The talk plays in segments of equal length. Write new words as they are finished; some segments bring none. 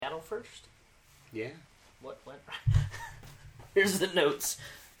first? Yeah. What went Here's the notes.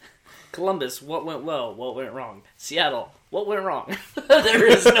 Columbus, what went well, what went wrong? Seattle, what went wrong? There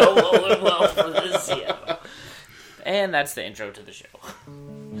is no what went well for this Seattle. And that's the intro to the show.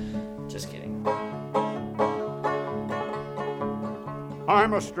 Just kidding.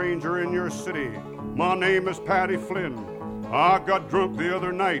 I'm a stranger in your city. My name is Patty Flynn. I got drunk the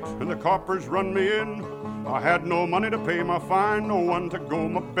other night and the coppers run me in. I had no money to pay my fine, no one to go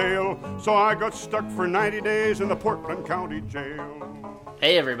my bail, so I got stuck for 90 days in the Portland County Jail.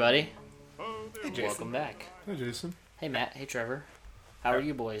 Hey, everybody. Hey, Jason. Welcome back. Hey, Jason. Hey, Matt. Hey, Trevor. How are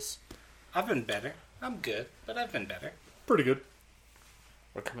you boys? I've been better. I'm good, but I've been better. Pretty good.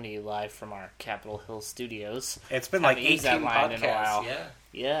 We're coming to you live from our Capitol Hill studios. It's been like Haven't used that 18 line in a while. podcasts. Yeah.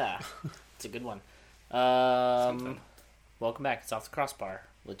 Yeah. It's a good one. Something. Welcome back. It's Off the Crossbar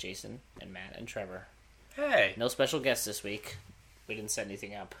with Jason and Matt and Trevor. Hey. No special guests this week. We didn't set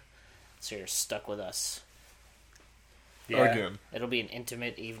anything up. So you're stuck with us. Yeah. Again. It'll be an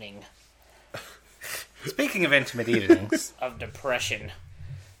intimate evening Speaking of intimate evenings. of depression.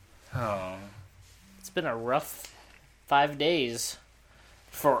 Oh. It's been a rough 5 days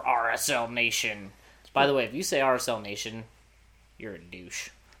for RSL Nation. By the way, if you say RSL Nation, you're a douche.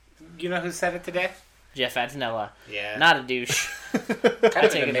 You know who said it today? Jeff Antonella. Yeah. Not a douche. kind of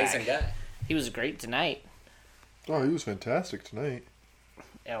take an it amazing back. guy. He was great tonight. Oh, he was fantastic tonight.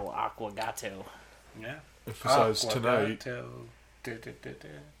 El Aquagato. Yeah. Emphasize tonight.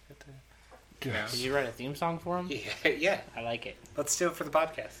 Yeah. Did you write a theme song for him? Yeah. I like it. Let's do it for the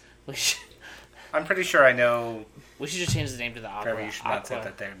podcast. We should I'm pretty sure I know. just change the name to the Aqua. Trevor, you should not set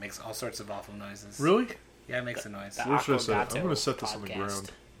that there. It makes all sorts of awful noises. Really? Yeah, it makes a noise. The Where should I set it? Aquagato I'm going to set this on the podcast.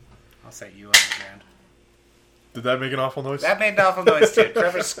 ground. I'll set you on the ground. Did that make an awful noise? That made an awful noise, too.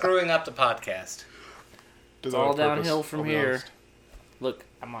 Trevor's screwing up the podcast. Did It's that all on purpose, downhill from I'll be here. honest. Look,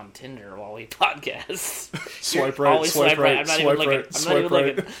 I'm on Tinder while we podcast. Swipe right, Always swipe right, I'm not even swipe looking. right, I'm not swipe even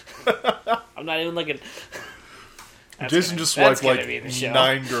right. looking. I'm not even looking. That's Jason gonna- just that's swiped gonna be the show.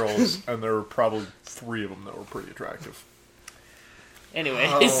 like 9 girls, and there were probably 3 of them that were pretty attractive.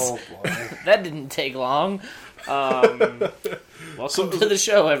 Anyways, Oh, boy. that didn't take long. Welcome to the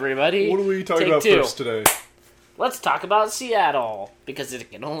show, everybody. What are we talking Take about 2. first today? Let's talk about Seattle, because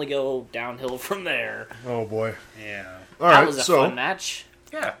it can only go downhill from there. Oh boy! Yeah. All That right, was a so fun match.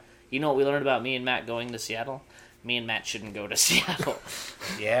 Yeah. You know what we learned about me and Matt going to Seattle? Me and Matt shouldn't go to Seattle.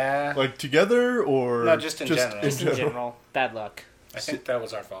 Yeah. like together or No, just in general. Just in general. Bad luck. I think that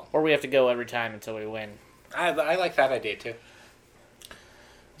was our fault. Or we have to go every time until we win. I like that idea, too.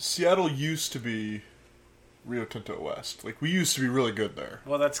 Seattle used to be Rio Tinto West. Like, we used to be really good there.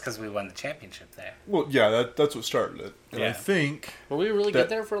 Well, that's because we won the championship there. Well, yeah, that's what started it. And I Yeah. think Were we really That- good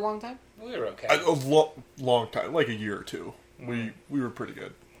there for a long time? We were okay. a long time, like a year or two, we were pretty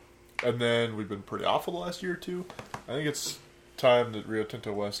good. And then we've been pretty awful the last year or two. I think it's time that Rio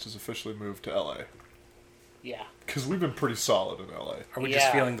Tinto West has officially moved to LA. Yeah. Because we've been pretty solid in LA. Are we Yeah.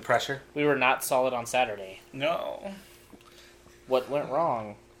 just feeling the pressure? We were not solid on Saturday. No. What went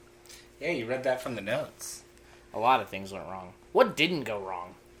wrong? Yeah, you read that from the notes. A lot of things went wrong. What didn't go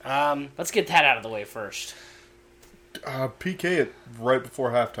wrong? Um, Let's get that out of the way first. PK at right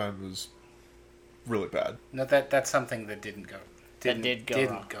before halftime was really bad. no, that's something that didn't go. Did go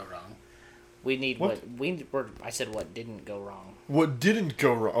wrong. go wrong. We need What? I said what didn't go wrong. What didn't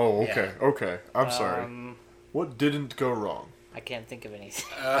go wrong? Oh, okay, Yeah. okay. I'm sorry. What didn't go wrong? I can't think of anything.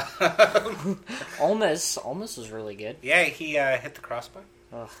 Olmes was really good. Yeah, he hit the crossbar.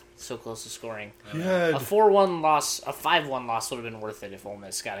 Ugh, so close to scoring. Yeah, A 4-1 loss, a 5-1 loss would have been worth it if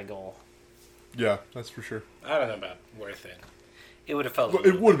Olmes got a goal. yeah, that's for sure. I don't know about worth it. It would have felt. Well,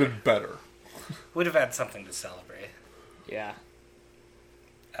 it would have been better. Would have had something to celebrate. Yeah.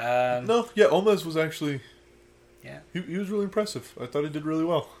 No, yeah, Olmes was actually Yeah. he was really impressive. I thought he did really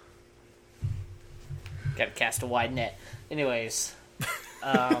well. Got to cast a wide net. Anyways,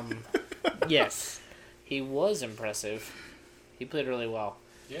 yes, he was impressive. He played really well.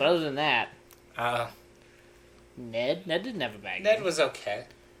 Yeah. But other than that, Ned Ned didn't have a bad game. was okay.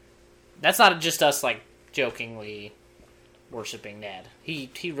 That's not just us like jokingly worshiping Ned. He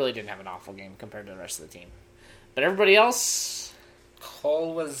really didn't have an awful game compared to the rest of the team. But everybody else,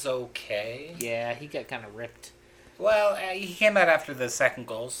 Cole was okay. yeah, he got kind of ripped. Well, he came out after the second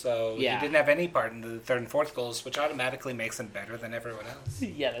goal, so Yeah. he didn't have any part in the third and fourth goals, which automatically makes him better than everyone else.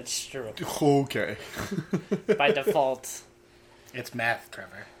 Yeah, that's true. Okay. By default, It's math,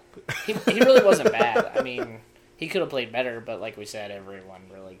 Trevor. he really wasn't bad. I mean, he could have played better, but like we said, everyone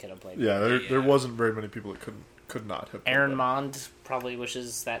really could have played Yeah, better. there wasn't very many people that could not have. done Aaron that. Mond probably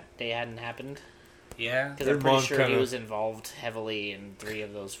wishes that day hadn't happened. Yeah. Because I'm pretty Draymond sure he kinda- was involved heavily in 3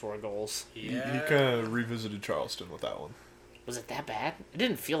 of those 4 goals. He Yeah. kind of revisited Charleston with that one. Was it that bad? It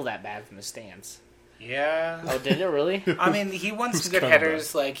didn't feel that bad from the stands. Yeah. Oh, did it really? I mean, he won was some good kinda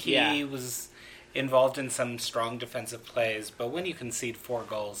headers. Like, he Yeah. was involved in some strong defensive plays. But when you concede 4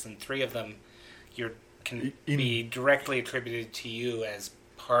 goals and 3 of them can be directly attributed to you as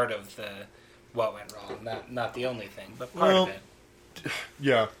part of what went wrong. Not the only thing, but part of it.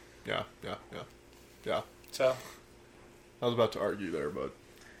 Yeah. So I was about to argue there, but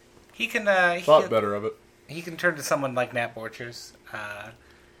he can thought better of it. he can turn to someone like Nat Borchers,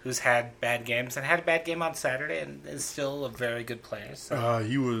 who's had bad games and had a bad game on Saturday and is still a very good player. So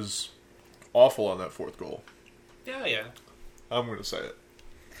He was awful on that 4th goal. yeah. I'm going to say it.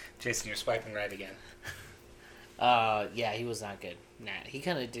 Jason, you're swiping right again. Yeah, he was not good. He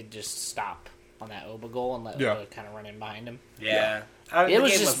kind of did just stop on that Oba goal and let Oba kind of run in behind him. Yeah. It The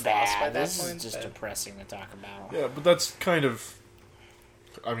was game just lost by bad. that This point, is just but- depressing to talk about. Yeah, but that's kind of...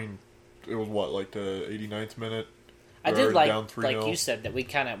 I mean, it was what, like the 89th minute? I We're did already like down 3-0. you said that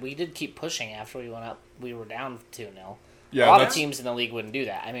we did keep pushing after we went up. We were down 2-0. Yeah, a lot of that's- teams in the league wouldn't do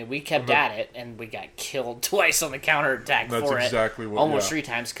that. I mean, we kept But- at it and we got killed twice on the counterattack That's for exactly it. what- Almost yeah. 3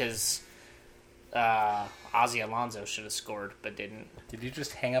 times because Ozzy Alonso should have scored but didn't. Did you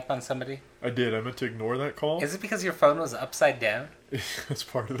just hang up on somebody? I did. I meant to ignore that call. Is it because your phone was upside down? That's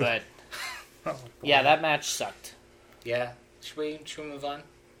part of it. But yeah, that match sucked. Yeah. Should we move on?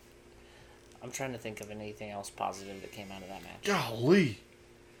 I'm trying to think of anything else positive that came out of that match. Golly.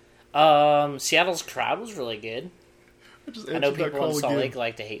 Seattle's crowd was really good. just I know answered that people call in Salt again. Lake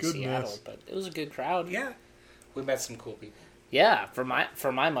like to hate Goodness. Seattle, but it was a good crowd. Yeah. We met some cool people. Yeah, for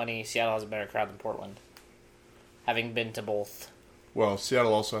my money, Seattle has a better crowd than Portland. Having been to both, Well,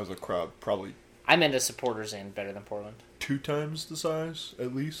 Seattle also has a crowd probably I'm into supporters in better than Portland, 2 times the size,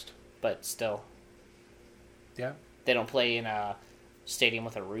 at least. but still, Yeah. they don't play in a stadium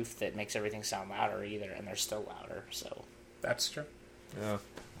with a roof that makes everything sound louder either, and they're still louder. So, That's true. Yeah.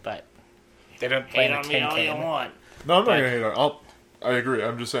 but They don't play hate in a on me tin all you can. want. No, I'm not But- going to hate on it. I agree.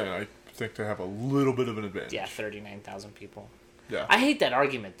 I'm just saying, I think they have a little bit of an advantage. Yeah, 39,000 people. Yeah. I hate that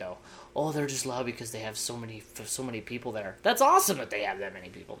argument though. Oh, they're just loud because they have so many people there. That's awesome that they have that many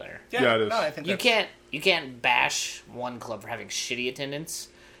people there. Yeah, it is. No, I think You that's- can't bash one club for having shitty attendance,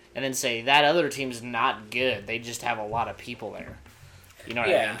 and then say that other team's not good. They just have a lot of people there. You know what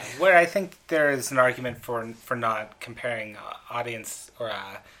I Yeah, mean? where I think there is an argument for not comparing audience or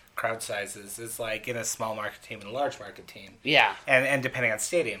crowd sizes is like in a small market team and a large market team, Yeah, and depending on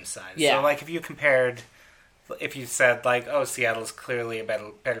stadium size. Yeah. So like if you said like, oh, Seattle's clearly a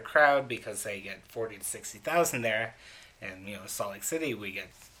better crowd because they get 40 to 60,000 there, and Salt Lake City we get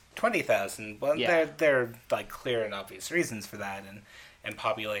 20,000. Well, Yeah. they're like clear and obvious reasons for that, and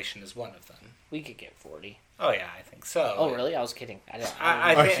population is one of them. we could get 40. Oh yeah, I think so. Oh, really? I was kidding. I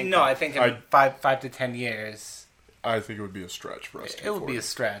think in I- 5 to 10 years I think it would be a stretch for us to it would be a afford.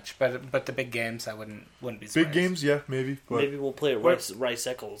 stretch, but the big games I wouldn't be surprised. Big games, yeah, maybe. But Maybe we'll play at Rice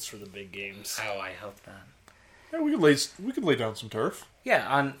Eccles for the big games. Oh, I hope not. yeah, we could lay down some turf. Yeah,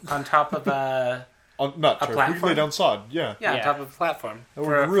 on top of Not A turf. We could platform? lay down sod. Yeah. on Yeah. top of a platform. That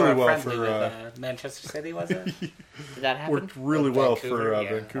worked really a well friendly for, with, Manchester City, was it? Did that happen? Worked really well Vancouver, for yeah.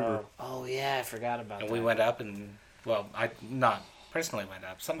 Vancouver. Oh yeah, I forgot about And that. we went up, and well, I not personally went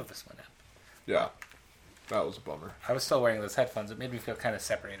up. Some of us went up. Yeah. That was a bummer. I was still wearing those headphones. It made me feel kind of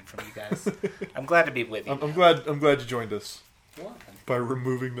separated from you guys. I'm glad to be with you. I'm glad you joined us You're welcome. by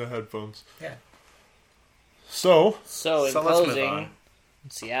removing the headphones. Yeah. So, So in So let's move closing, on.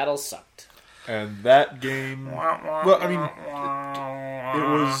 Seattle sucked. and that game, well, I mean, it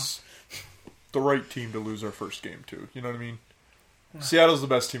was the right team to lose our first game to. You know what I mean? Seattle's the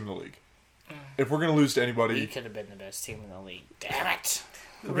best team in the league. If we're going to lose to We anybody, could have been the best team in the league. Damn it!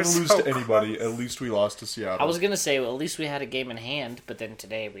 if we're going to lose to anybody, at least we lost to Seattle. I was gonna say, well, at least we had a game in hand, but then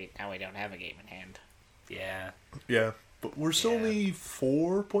today we don't have a game in hand. Yeah. Yeah, but we're still Yeah. only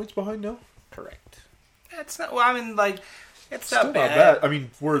 4 points behind now. Correct. It's not. Well, I mean, like, it's Still not not bad. bad. I mean,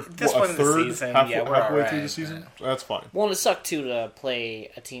 we're This what, point a in the third, season, halfway, yeah, we're halfway through alright, the season. That's fine. Well, and it sucked too to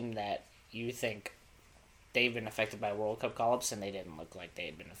play a team that you think they've been affected by World Cup call-ups, and they didn't look like they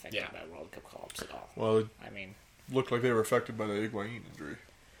had been affected Yeah. by World Cup call-ups at all. Well, it I mean, looked like they were affected by the Higuain injury.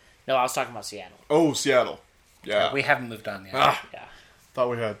 no, I was talking about Seattle. Oh, Seattle. Yeah. We haven't moved on yet. Yeah, Thought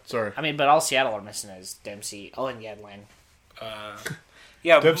we had. Sorry. I mean, but all Seattle are missing is Dempsey. Oh, and Yedlin.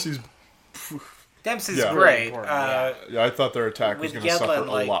 Yeah, Dempsey's. Dempsey's Yeah. great. Really important, Yeah, I thought their attack was With going to suffer Yedlin,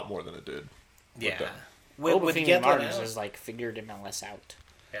 a like- lot more than it did. yeah. them. With Obafemi Yedlin Martins out- is like figured MLS out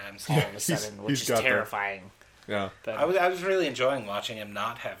yeah, I'm all sorry. of a sudden, which he's is got that. terrifying. Yeah. But I was really enjoying watching him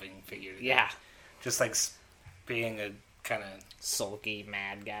not having figured it out. yeah, just like being a kind of sulky,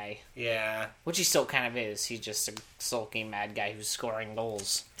 mad guy. yeah, Which he still kind of is. He's just a sulky, mad guy who's scoring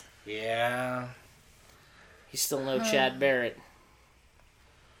goals. yeah, He's still no Chad Barrett.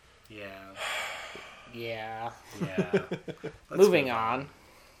 yeah, Yeah. yeah. Moving on.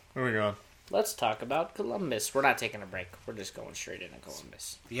 Moving on. Let's talk about Columbus. We're not taking a break. We're just going straight into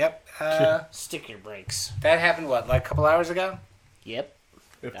Columbus. Yep. Stick your brakes. That happened what, like a couple hours ago? Yep.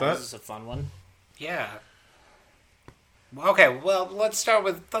 If That was a fun one. Yeah. Okay, well, let's start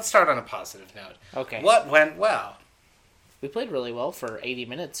on a positive note. Okay. What went well? We played really well for 80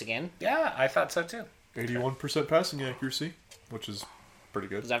 minutes again. Yeah, I thought so too. 81% passing accuracy, which is pretty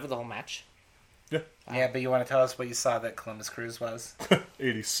Was good. that for the whole match? Yeah. Yeah, but you want to tell us what you saw that Columbus Crews was?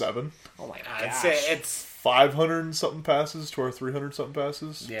 87. Oh my I'd gosh. say it's 500 and something passes to our 300 something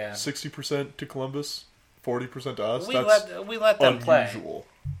passes. Yeah. 60% to Columbus, 40% to us. we That's let them play. unusual.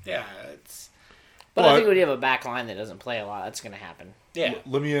 Yeah, it's But I But- think when you have a back line that doesn't play a lot, that's going to happen. yeah,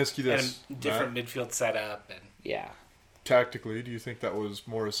 Let me ask you and this. a different Matt. midfield setup and Yeah. Tactically, do you think that was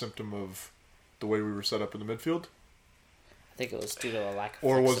more a symptom of the way we were set up in the midfield? I think it was due to a lack of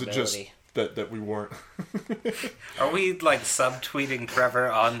Or was it just flexibility. that we weren't? Are we like subtweeting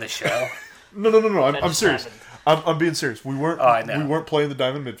Trevor on the show? No. I'm just serious. happened. I'm being serious. We weren't. Oh, I know. We weren't playing the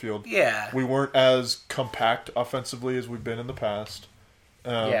diamond midfield. Yeah. We weren't as compact offensively as we've been in the past.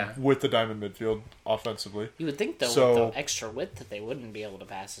 Yeah. With the diamond midfield offensively. You would think, though, So- with the extra width, that they wouldn't be able to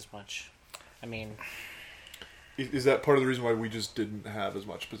pass as much. I mean, Is that part of the reason why we just didn't have as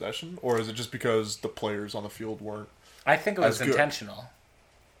much possession, or is it just because the players on the field weren't I think it was That's good. intentional.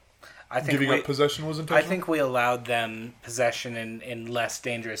 I think giving we, up possession? Was I intentional. think we allowed them possession in less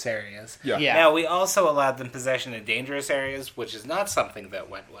dangerous areas. Yeah. Yeah. Now we also allowed them possession in dangerous areas, which is not something that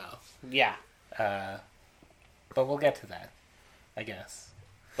went well. yeah. But we'll get to that, I guess.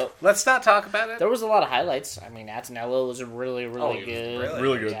 But Let's not talk about it. there was a lot of highlights. I mean, Atanello was really, Oh, really he was good.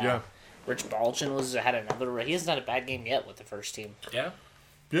 Really good. Yeah. Rich Balchin had another. He hasn't had a bad game yet with the first team. Yeah.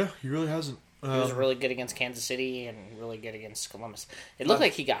 Yeah. He really hasn't. He was really good against Kansas City and really good against Columbus. It looked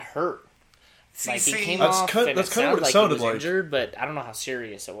like he got hurt. Like he came That's off, kind- and that's it kind of sounded what it like sounded he was like. injured, but I don't know how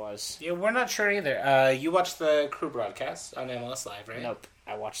serious it was. Yeah, we're not sure either. You watched the crew broadcast on MLS Live, right? Nope,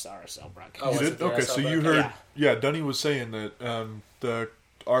 I watched the RSL broadcast. Oh, You was did? it the Okay, RSL so you broadcast? heard. Yeah, Dunny was saying that the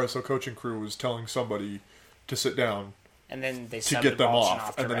RSL coaching crew was telling somebody to sit down And then they to subbed get them Balchin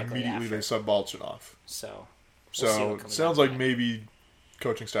off, and then directly immediately after. they sub Balchin off. So, So we'll see what it comes sounds out like of that. maybe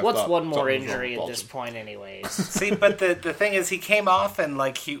coaching staff. What's thought one more something was wrong injury with at this Balchin. point, anyways? See, but the thing is, he came off and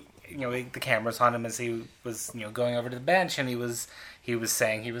like he, the cameras on him as he was going over to the bench, and he was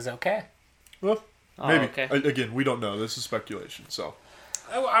saying he was okay. Well, Oh, maybe. okay. Again, we don't know. This is speculation. So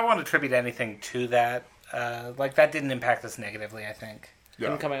I want to attribute anything to that. Like that didn't impact us negatively. I think.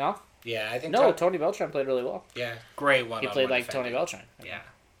 yeah, Him coming off? Yeah, I think. No, Tony Beltran played really well. Yeah, great one. He played like Tony Beltran. Yeah,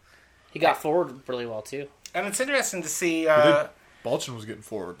 He got forward really well too. and it's interesting to see. Balchin was getting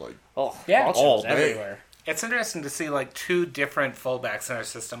forward like Oh, Yeah. Balchin All was day. everywhere. It's interesting to see like two different fullbacks in our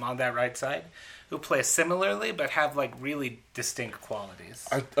system on that right side, who play similarly but have like really distinct qualities.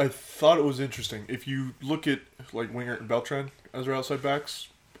 I thought it was interesting. If you look at like Wingert and Beltran as our outside backs,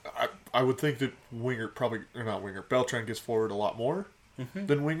 I would think that Beltran gets forward a lot more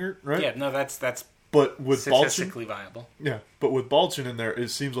than Wingert, right? Yeah, no, that's But with Balchin, statistically viable. but with Balchin in there, it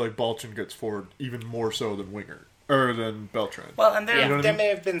seems like Balchin gets forward even more so than Wingert or than Beltran. Well, and there, Yeah. You know what I there mean? may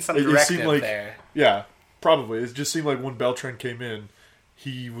have been some It directive seemed like there. yeah, probably. It just seemed like when Beltran came in,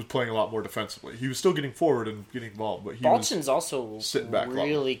 he was playing a lot more defensively. He was still getting forward and getting involved, but he was Balchin's also sitting back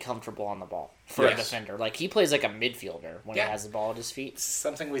really comfortable on the ball for a Yes. defender. Like he plays like a midfielder when Yeah. he has the ball at his feet.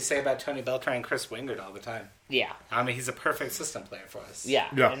 Something we say about Tony Beltran and Chris Wingard all the time. Yeah, I mean, he's a perfect system player for us. yeah,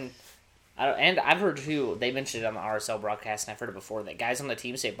 Yeah. And I've heard too. They mentioned it on the RSL broadcast, and I've heard it before that guys on the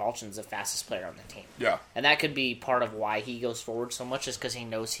team say Balchin's the fastest player on the team, yeah. and that could be part of why he goes forward so much, is because he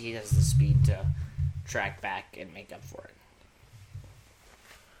knows he has the speed to track back and make up for it.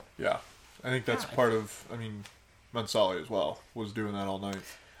 Yeah, I think that's part of. I mean, Mansali as well was doing that all night.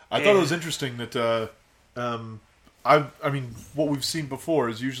 I Yeah. thought it was interesting that. I mean, what we've seen before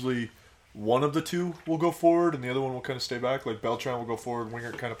is usually one of the two will go forward and the other one will kind of stay back. Like Beltran will go forward,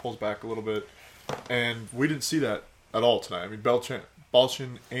 Wingert kind of pulls back a little bit, and we didn't see that at all tonight. I mean, Balchin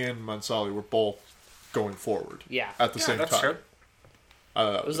and Mansali were both going forward. Yeah. at the same that's time. true.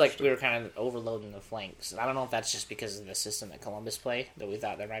 It was like we were kind of overloading the flanks. I don't know if that's just because of the system that Columbus play that we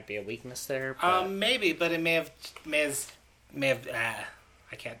thought there might be a weakness there. But Maybe, but it may have.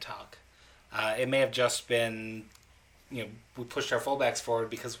 I can't talk. It may have just been, we pushed our fullbacks forward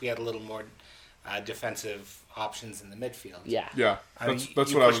because we had a little more defensive options in the midfield. Yeah. Yeah, I mean,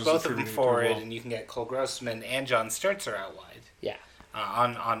 that's you what I push was both of them attributing it to forward, as well. and you can get Cole Grossman and John Sturzer out wide. Yeah.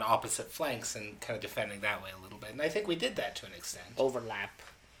 On opposite flanks and kind of defending that way a little bit. And I think we did that to an extent. Overlap.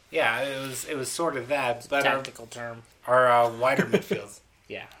 Yeah, it was sort of that. But Tactical term. our wider midfields,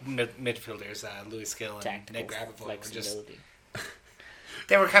 Yeah. midfielders, Louis Gill and Tactical Nick Grabavoy, were just flexibility.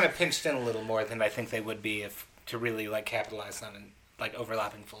 they were kind of pinched in a little more than I think they would be if to really like capitalize on like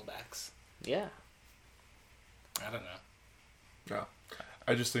overlapping fullbacks. Yeah. I don't know. Yeah,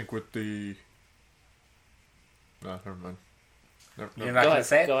 I just think with the. No, never mind. You're not going to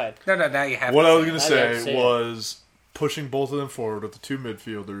say it? Go ahead. No, now you have What to I was say going it. to I have to say say was pushing both of them forward with the two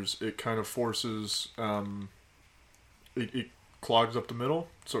midfielders. It kind of forces, it clogs up the middle,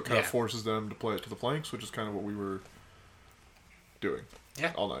 so it kind of Yeah. forces them to play it to the flanks, which is kind of what we were doing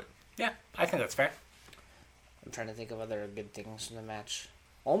all night. Yeah, I think that's fair. I'm trying to think of other good things from the match.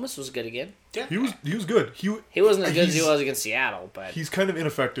 Olmis was good again. Yeah. He was good. He wasn't as good as he he's- was against Seattle, but He's kind of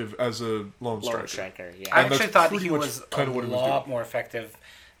ineffective as a lone lone striker. striker. Yeah. I And that's actually thought pretty he much was kind a of what he was lot doing. more effective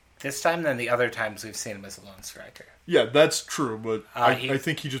this time than the other times we've seen him as a lone striker. Yeah, that's true, but he- I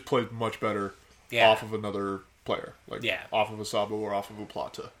think he just played much better Yeah. off of another player, like Yeah. off of a Sabo or off of a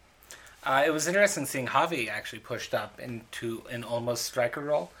Plata. It was interesting seeing Javi actually pushed up into an almost striker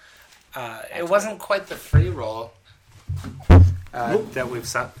role. It wasn't quite the free role that we've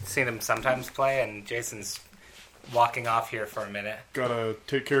seen him sometimes play, and Jason's walking off here for a minute, Gotta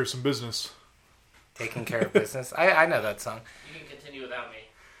take care of some business. taking care of business. I know that song. You can continue without me.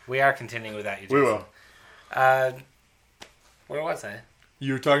 We are continuing without you, Jason. We will. Where was I?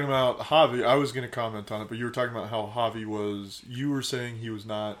 You were talking about Javi. I was going to comment on it, but you were talking about how Javi was. You were saying he was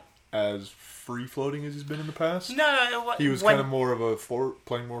not as free floating as he's been in the past. No, He was kind of more of a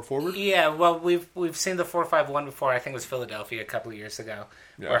playing more forward. Yeah, well, we've seen the 4-5-1 before. I think it was Philadelphia a couple of years ago,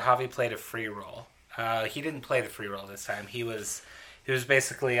 where Javi played a free role. He didn't play the free role this time. He was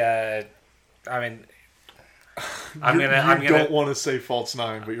basically a. I mean, I'm You gonna. don't want to say false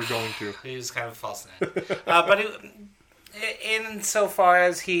nine, but you're going to. He was kind of a false nine, but insofar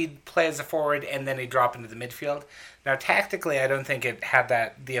as he'd play as a forward and then he'd drop into the midfield. Now, tactically, I don't think it had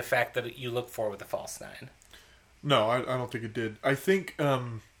the effect that you look for with a false nine. No, I don't think it did. I think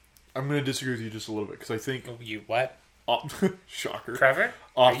I'm going to disagree with you just a little bit because I think You what, shocker. Trevor?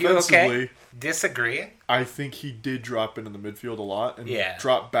 Are you Offensively, okay? Disagree? I think he did drop into the midfield a lot and Yeah.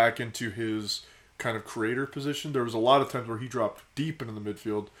 drop back into his kind of creator position. There was a lot of times where he dropped deep into the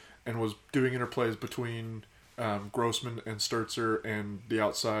midfield and was doing interplays between Grossman and Sturzer and the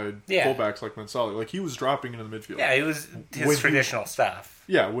outside fullbacks like Mansali. Like he was dropping into the midfield. Yeah, it was his When traditional stuff.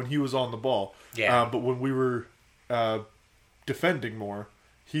 Yeah, when he was on the ball. Yeah. But when we were defending more,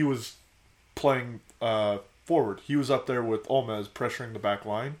 he was playing forward. He was up there with Olmez pressuring the back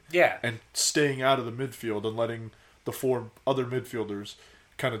line. Yeah. And staying out of the midfield and letting the four other midfielders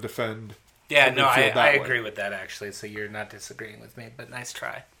kind of defend. Yeah, the no, I midfield that way. agree with that, actually, so you're not disagreeing with me, but nice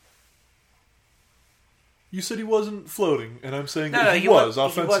try. You said he wasn't floating, and I'm saying No, that no, he he was wa- he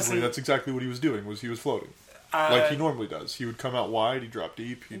offensively. wasn't- That's exactly what he was doing. He was floating like he normally does. He would come out wide, he'd drop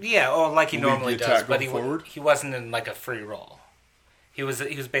deep. Yeah, like he lead the normally attack does, but going forward. he wasn't in like a free role. He was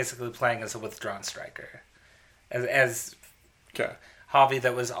basically playing as a withdrawn striker, as Okay. Javi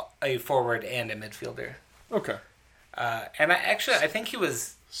that was a forward and a midfielder. Okay. And I think he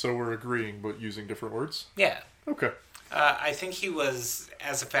was, So we're agreeing, but using different words. yeah. Okay. I think he was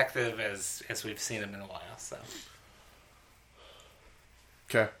as effective as we've seen him in a while. So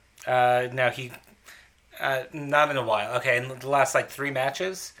Okay. now he, not in a while. Okay, in the last like 3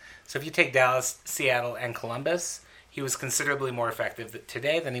 matches. So if you take Dallas, Seattle, and Columbus, he was considerably more effective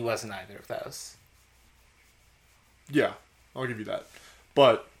today than he was in either of those. Yeah, I'll give you that.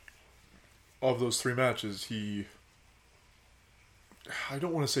 But of those 3 matches, I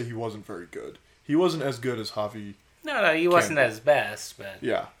don't want to say he wasn't very good. He wasn't as good as Javi. No, he wasn't at his best, but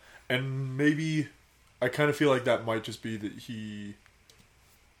Yeah. And maybe I kind of feel like that might just be that he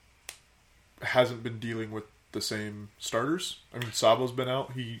hasn't been dealing with the same starters. I mean, Sabo's been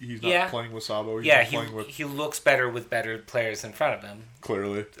out. He's not playing with Sabo. He's yeah, been playing with he looks better with better players in front of him.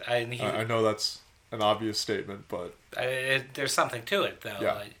 clearly. And I know that's an obvious statement, but there's something to it, though.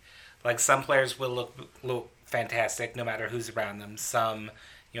 Yeah. Like some players will look fantastic no matter who's around them. Some,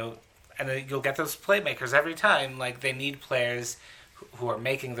 and then you'll get those playmakers every time. Like they need players who are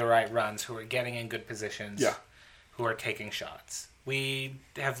making the right runs, who are getting in good positions, who are taking shots. We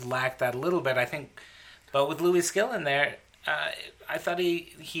have lacked that a little bit, I think. But with Louis Gill in there, I thought he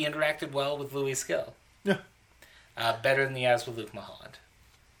interacted well with Louis Gill. yeah. Better than he has with Luke Mulholland.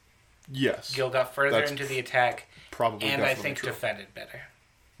 Yes. Gill got further That's into the attack, probably and I definitely think true. defended better.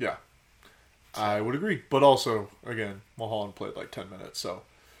 Yeah. I would agree. But also, again, Mulholland played like 10 minutes, so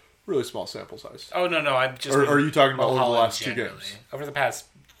really small sample size. Oh, no, I'm just... Or are you talking about over the Mulholland last two generally. games? Over the past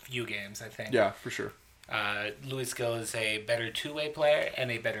few games, I think. Yeah, for sure. Louis Gill is a better two-way player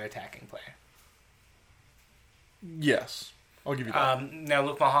and a better attacking player. Yes. I'll give you that. Now,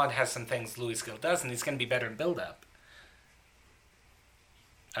 Luke Mulholland has some things Louis Gill does, and he's going to be better in build-up.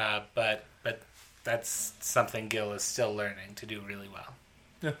 But that's something Gill is still learning to do really well.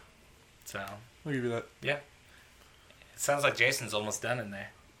 Yeah. So, I'll give you that. yeah. It sounds like Jason's almost done in there.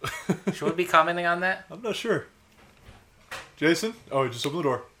 Should we be commenting on that? I'm not sure. Jason? Oh, just open the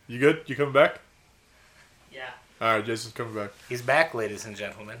door. You good? You coming back? Yeah. Alright, Jason's coming back. He's back, ladies and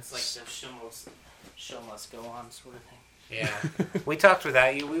gentlemen. It's like the show must go on sort of thing. Yeah. We talked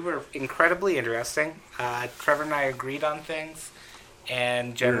without you. We were incredibly interesting. Trevor and I agreed on things.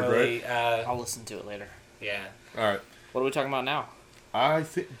 And generally, I'll listen to it later. yeah. Alright. What are we talking about now? I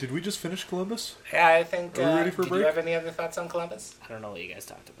think... Did we just finish Columbus? Yeah, I think... Are we ready for a did break? you have any other thoughts on Columbus? I don't know what you guys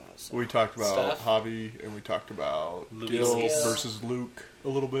talked about. So. We talked about Stuff. Javi, and we talked about Luis Gil Gil. versus Luke a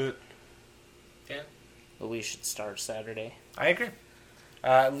little bit. Yeah. But we should start Saturday. I agree.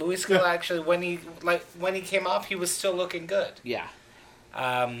 Louis Gill actually, when he came off, he was still looking good. Yeah.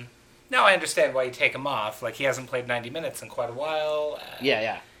 Now I understand why you take him off. Like, he hasn't played 90 minutes in quite a while.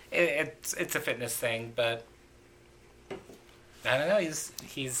 Yeah. It's a fitness thing, but I don't know. He's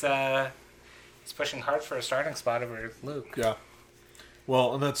pushing hard for a starting spot over Luke. Yeah.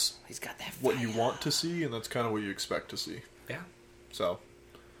 Well, and that's He's got that what you fire. want to see, and that's kind of what you expect to see. Yeah. So,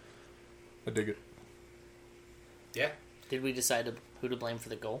 I dig it. Yeah. Did we decide who to blame for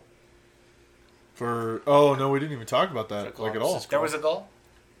the goal? Oh, no, we didn't even talk about that, For like, at all. Columbus' There was a goal?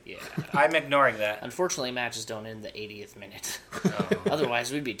 Yeah. I'm ignoring that. Unfortunately, matches don't end the 80th minute. Oh.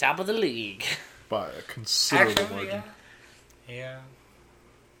 Otherwise, we'd be top of the league. By a considerable Actually, margin. yeah.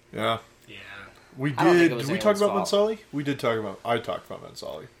 Yeah. Yeah. We I don't think did. it was Did we talk about anyone's fault. Mansali? We did talk about... I talked about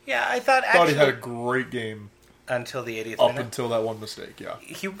Mansali. Yeah, I thought Thought actually... he had a great game until the 80th up minute. until that one mistake, yeah.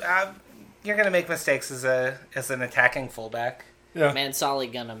 You're going to make mistakes as an attacking fullback. Yeah.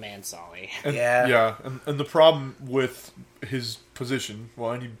 Mansali gonna Mansali. And, Yeah. Yeah, and the problem with his position,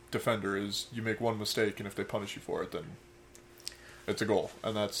 well, any defender, is you make one mistake, and if they punish you for it, then it's a goal,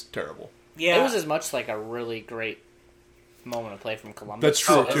 and that's terrible. Yeah. It was as much like a really great moment of play from Columbus. That's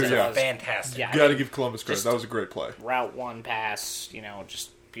true, it too, was yeah. fantastic. Yeah. You got to give Columbus credit. Just- That was a great play. Route one pass, just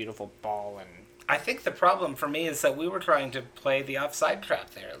beautiful ball and I think the problem for me is that we were trying to play the offside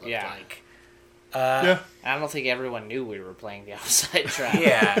trap there, it looked Yeah. like. Yeah. I don't think everyone knew we were playing the offside trap.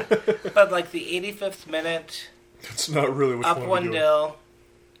 Yeah. But like the 85th minute, That's not really what up you want to be doing. 1-0,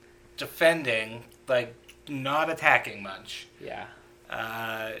 defending, like not attacking much. Yeah.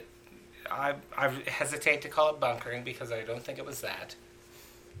 I hesitate to call it bunkering because I don't think it was that.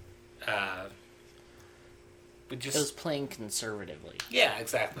 We It just was playing conservatively. yeah,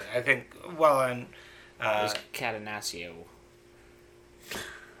 exactly. I think It was uh, Catenaccio.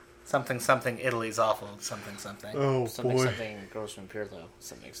 something Italy's awful something Oh, Something, boy. something, Grossman Pirlo.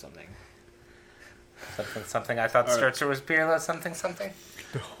 Something. something. I thought All right. Sturzer was Pirlo something.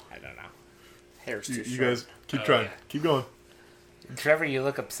 I don't know. Hair's too You short. guys keep Oh, trying. yeah. Keep going. Trevor, you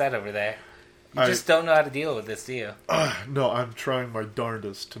look upset over there. You I- just don't know how to deal with this, do you? No, I'm trying my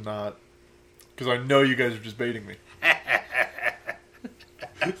darndest to not... Because I know you guys are just baiting me.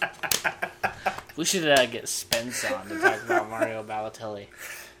 We should get Spence on to talk about Mario Balotelli.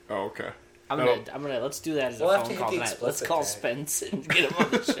 Oh, okay. I'm gonna let's do that as a We'll have to phone hit call the tonight. Let's explicit call tag. Spence and get him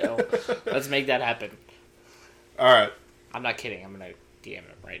on the show. Let's make that happen. All right. I'm not kidding. I'm gonna DM him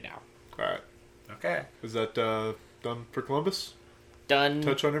right now. All right. Okay. Is that done for Columbus? Done.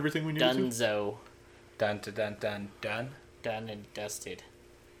 Touch on everything we need to? Dunzo. Done. Done. Done and dusted.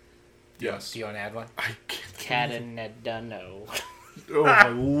 Yes. Do you want to add one? I can't. Catanedano. Oh, my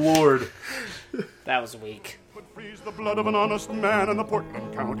Lord. That was weak. Would freeze the blood of an honest man in the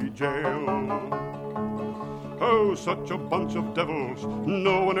Portland County Jail. Oh, such a bunch of devils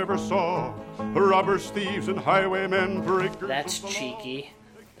no one ever saw. Robbers, thieves, and highwaymen breakers. That's of the law. cheeky.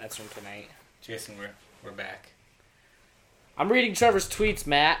 That's from tonight. Jason, we're back. I'm reading Trevor's tweets,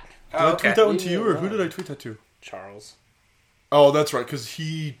 Matt. Did I tweet that one to you, or who did I tweet that to? Charles. Oh, that's right, because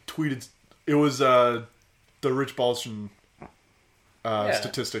he tweeted... It was the Rich Balshin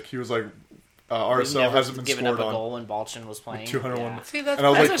statistic. He was like, We've RSL never hasn't been given scored up a on. goal when Balchin was playing. 201. Yeah. See, that's, And I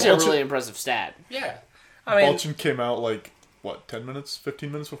was That's like, actually a Balchin- really impressive stat. yeah. I mean, Balchin came out like, what, 10 minutes,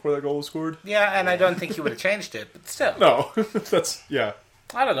 15 minutes before that goal was scored? yeah, and I don't think you would have changed it, but still. No, that's, yeah.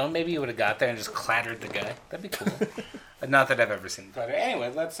 I don't know. Maybe you would have got there and just clattered the guy. That'd be cool. But not that I've ever seen him clatter.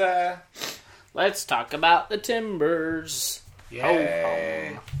 Anyway, Let's talk about the Timbers.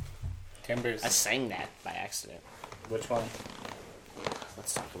 Yay. Timbers. I sang that by accident. Which one?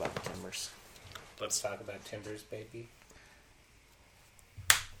 Let's talk about the Timbers. Let's talk about Timbers, baby.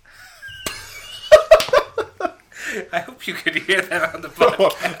 I hope you could hear that on the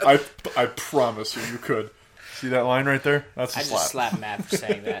podcast. I promise you could. See that line right there? That's a I slap. just slapped Matt for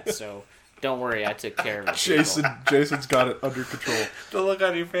saying that, so don't worry, I took care of it. Jason's got it under control. The look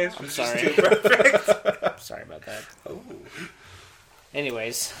on your face was just sorry. too perfect. Sorry about that. Oh.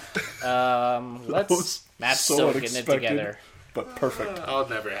 Anyways, was Matt's so still getting it unexpected. together. But perfect. I'll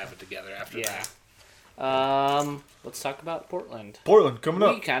never have it together after Yeah. that. Let's talk about Portland. Portland coming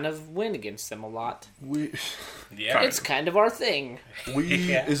We up. kind of win against them a lot. We Yeah. It's kind of our thing.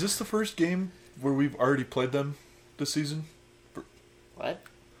 Yeah. Is this the first game where we've already played them this season? What?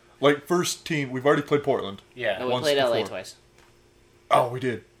 Like first team, we've already played Portland. Yeah. No, we Once played LA before. twice. Oh, we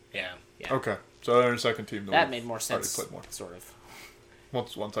did. Yeah. Yeah. Okay, so they're the second team. That we've made more already sense, played more. sort of.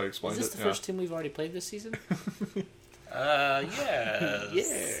 Once I explained Is this it. the first team we've already played this season? Yes.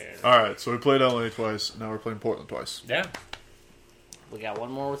 Yeah. All right, so we played LA twice. Now we're playing Portland twice. Yeah. We got one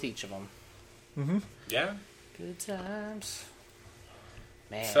more with each of them. Yeah. Good times.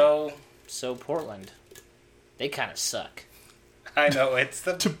 Man. So, Portland, they kind of suck. I know, it's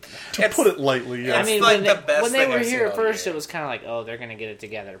the... To It's- put it lightly, yeah. I mean, like when the they, best when they thing were I've here seen at all first, year. it was kind of like, oh, they're going to get it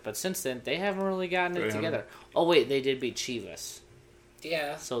together. But since then, they haven't really gotten it They haven't. together. Oh, wait, they did beat Chivas.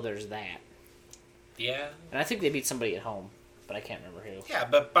 Yeah. So there's that. Yeah. And I think they beat somebody at home, but I can't remember who. Yeah,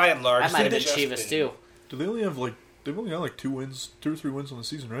 but by and large... That might have been they've just Chivas, too. Do they only have they've only got like 2 or 3 wins on the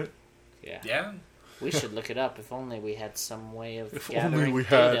season, right? Yeah. Yeah. We should look it up. If only we had some way of If gathering only we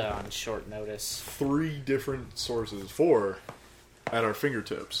had- data on short notice. 3 different sources, 4 at our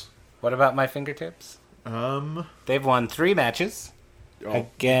fingertips. What about my fingertips? They've won 3 matches Oh,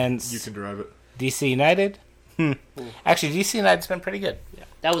 against you can drive it. DC United. Actually, DC United's been pretty good. Yeah.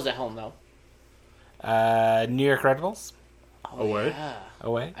 That was at home, though. New York Red Bulls Away? Yeah.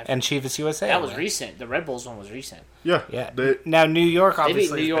 away, and Chivas USA. That was away. recent. The Red Bulls one was recent. Yeah, Yeah. They, Now New York They beat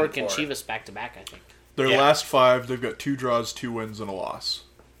obviously New has York been and poor. Chivas back to back, I think. their Yeah. last 5, they've got 2 draws, 2 wins, and a loss,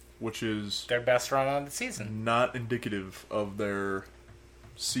 which is Their best run on the season. not indicative of their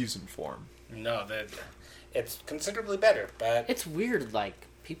season form. No, it's considerably better, but It's weird, like,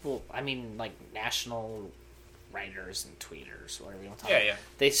 people, I mean, like, national writers and tweeters, whatever you want to talk Yeah, about. yeah.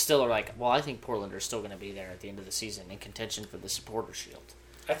 They still are like, well, I think Portland are still going to be there at the end of the season in contention for the Supporter Shield.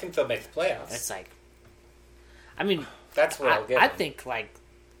 I think they'll make the playoffs. It's like, I mean, That's what I'll give I them. think, like,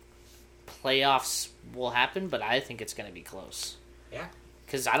 playoffs will happen, but I think it's going to be close. Yeah.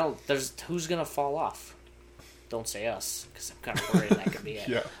 Because who's going to fall off? Don't say us, because I'm kind of worried that could be it.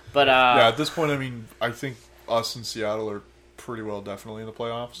 Yeah. But, Yeah, at this point, I mean, I think us and Seattle are pretty well definitely in the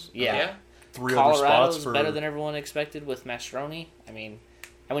playoffs. yeah. 3 other Colorado's spots for better than everyone expected with Mascheroni. I mean,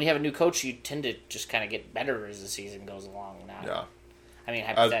 and when you have a new coach, you tend to just kind of get better as the season goes along. Now, Yeah, I mean,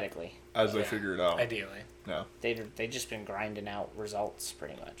 hypothetically, as they Yeah. figure it out. Ideally. Yeah. they just been grinding out results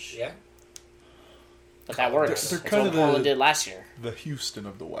pretty much. Yeah. But that works. They're That's kind what of Portland did last year. The Houston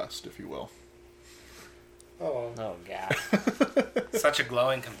of the West, if you will. Oh. Oh god. Such a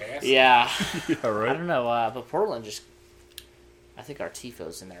glowing comparison. Yeah. Yeah, I right? don't know, but Portland just. I think our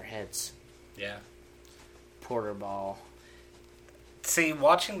tifos in their heads. Yeah. Porter Ball. See,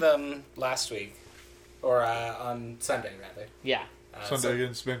 watching them last week, or on Sunday rather. Yeah. Sunday so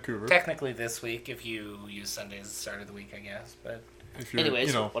against Vancouver. technically this week, if you use Sunday as the start of the week, I guess. But If you're, Anyways,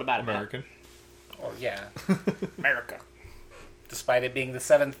 you know, what about it, Matt? American. or yeah, America. despite it being the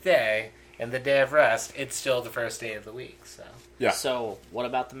 7th day and the day of rest, it's still the first day of the week. So Yeah. So, what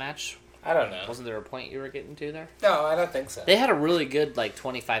about the match? I don't know. Wasn't there a point you were getting to there? No, I don't think so. They had a really good,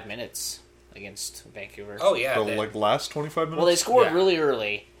 25 minutes against Vancouver. Oh yeah, The they- last 25 minutes. Well, they scored Yeah. really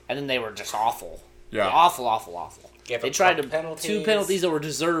early, and then they were just awful. Yeah. Awful, awful, awful. Gave They up tried couple penalties. 2 penalties that were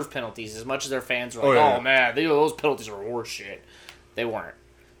deserved penalties, as much as their fans were Oh, like, yeah. oh man, those penalties were horse shit. They weren't.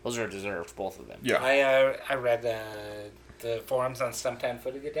 Those are deserved, both of them. Yeah. I read the forums on Stumptown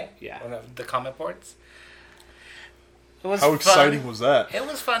Footy today. Yeah. One of the comment boards. It was How fun. exciting was that? It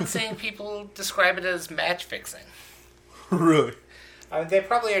was fun seeing people describe it as match fixing. Really? I mean, they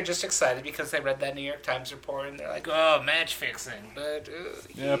probably are just excited because they read that New York Times report and they're like, "Oh, match fixing," but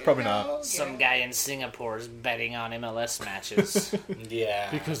Yeah, probably not. Some guy in Singapore is betting on MLS matches. Yeah,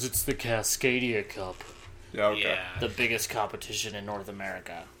 because it's the Cascadia Cup, Yeah, okay. yeah. the biggest competition in North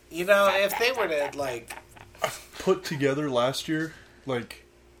America. You know, if they were to like, Put together last year,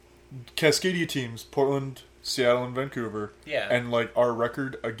 Cascadia teams, Portland, Seattle, and Vancouver, Yeah. and, our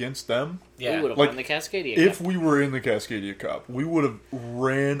record against them, yeah, We would have Like, won the Cascadia if Cup. we were in the Cascadia Cup, we would have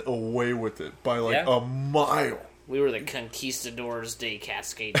ran away with it by, Yeah. a mile. We were the Conquistadors de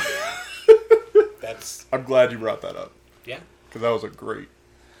Cascadia. That's I'm glad you brought that up yeah, because that was a great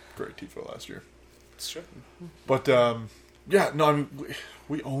tifo last year. it's true. But yeah, no, I mean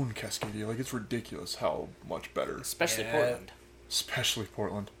we own Cascadia. Like it's ridiculous how much better, Especially Yeah. Portland. especially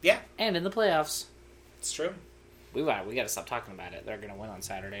Portland. Yeah, And in the playoffs. it's true. We got to stop talking about it. They're going to win on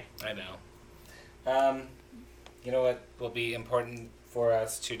Saturday. I know. You know what will be important for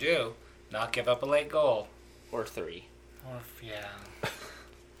us to do? Not give up a late goal. Or 3. Or yeah.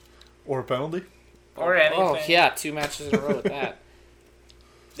 Or a penalty. Or anything. Oh, yeah, 2 matches in a row with that.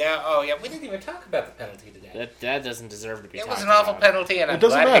 Yeah. Oh, yeah. We didn't even talk about the penalty today. That doesn't deserve to be It talked was an awful about. penalty, and I'm It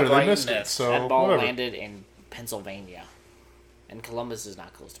doesn't glad matter. Nick They White missed it. missed. So That ball whatever. landed in Pennsylvania. And Columbus is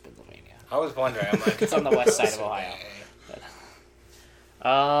not close to Pennsylvania. I was wondering. I'm like, It's on the west side of Ohio.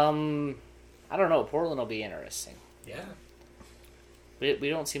 I don't know. Portland will be interesting. Yeah. We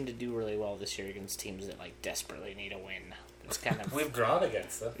don't seem to do really well this year against teams that like desperately need a win. It's kind of We've drawn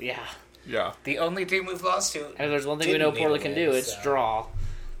against them. yeah. Yeah, The only team we've lost to. And if there's one thing we know didn't Portland need can a do, win, it's so. draw.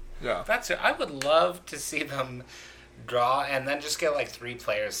 yeah. That's it. I would love to see them draw and then just get like 3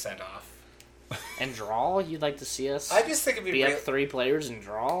 players sent off. And draw? You'd like to see us I just think it'd be be up 3 players and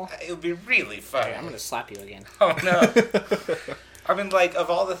draw? it would be really fun. Hey, I'm gonna slap you again. Oh no! I mean, like of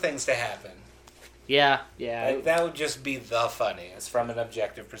all the things to happen, Yeah. like, that would just be the funniest from an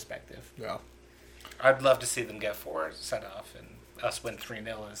objective perspective. Yeah. I'd love to see them get 4 sent off and us win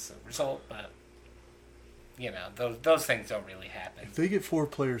 3-0 as a result, but you know those things don't really happen. If they get 4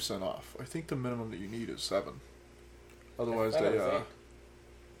 players sent off, I think the minimum that you need is 7. Otherwise, I they. would think.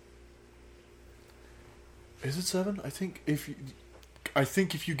 Is it 7? I think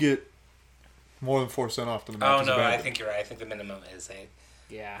if you get more than 4 sent off, then the match Oh is no, I abandoned. think you're right. I think the minimum is 8.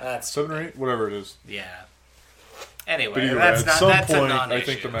 Yeah. That's 7 or 8, whatever it is. yeah. But Anyway, either way, that's at not some that's a point, non-issue. I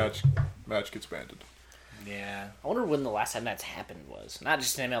think the match gets abandoned. Yeah. I wonder when the last time that's happened was. Not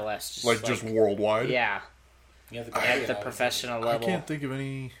just in MLS, just Like just worldwide. yeah, You know, at the professional I level. can't think of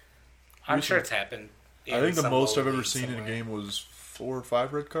any. I'm sure it's happened. I think the some most low I've ever league seen in a somewhere. game was 4 or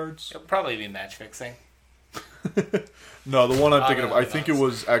 5 red cards. It'll probably be match fixing. No, the one I'm thinking of, no, I think it no.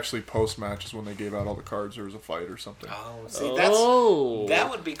 was actually post matches when they gave out all the cards. There was a fight or something. Oh, see, Oh. that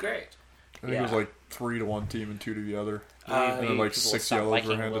would be great. I think it was yeah. like 3 to one team and 2 to the other. Believe and me, then like people 6 stop yellows were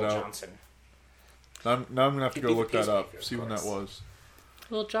liking handed Will out. Johnson. Now I'm gonna have to He'd go be the look that up, peacemaker, of see when that course. was.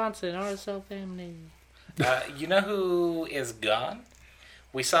 Will Johnson, RSL family. You know who is gone?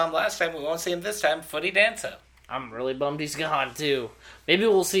 We saw him last time. We won't see him this time. Footy Danso. I'm really bummed he's gone too. Maybe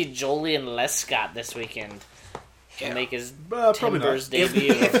we'll see Jolien Lescott this weekend Yeah. and make his Probably Timbers not.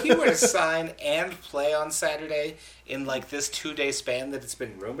 debut. If he were to sign and play on Saturday in like this 2-day span that it's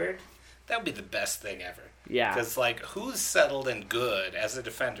been rumored, that would be the best thing ever. Yeah. Because like, who's settled and good as a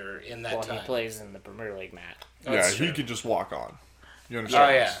defender in that Well, time? he plays in the Premier League, Matt. Yeah, That's he true. could just walk on. You Oh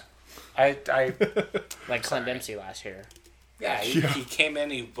understand? yeah, I Like Clint Dempsey last year. yeah. He came in.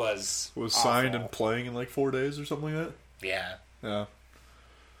 He was Was awful. signed and playing in like 4 days or something like that. Yeah. Yeah.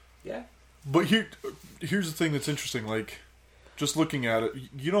 Yeah. But here's the thing that's interesting. Like, just looking at it,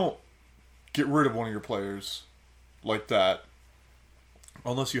 you don't get rid of one of your players like that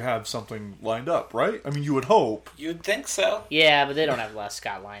unless you have something lined up, right? I mean, you would hope. You'd think so. Yeah, but they don't have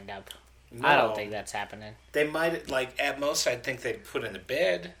Lescott lined up. I No. don't think that's happening. They might, like, at most, I'd think they'd put in a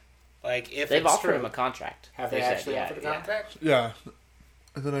bid. Like, if They've it's offered true. him a contract. Have they said, actually yeah, offered a yeah. contract? Yeah.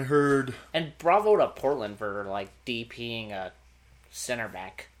 And then I heard. And bravo to Portland for like DPing a center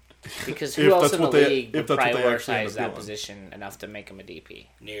back. Because who If else that's in the what they- league if would that's what they actually end prioritize up that doing. position enough to make him a DP?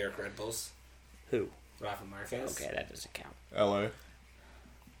 New York Red Bulls. Who? Rafa Marquez. Okay, that doesn't count. LA.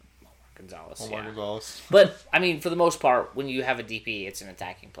 Gonzalez. Omar Yeah. Gonzalez. But I mean, for the most part, when you have a DP, it's an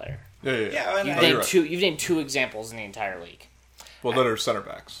attacking player. Yeah. Yeah, and You've I- named right. two. You've named 2 examples in the entire league. Well, that are center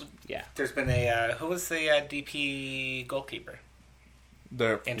backs. Yeah. There's been a who was the DP goalkeeper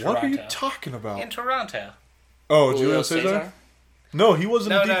There. In What are you Toronto. talking about? in Toronto? Oh, Julio Julio Cesar? No, he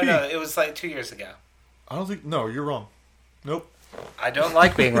wasn't No, a DP. no. It was like 2 years ago. I don't think. No, you're wrong. Nope. I don't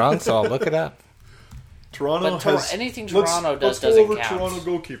like being wrong, so I'll look it up. Toronto But has anything let's- Toronto does let's go doesn't over count. Toronto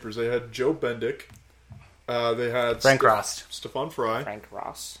goalkeepers. They had Joe Bendick. They had Frank Rost. Stefan Fry. Frank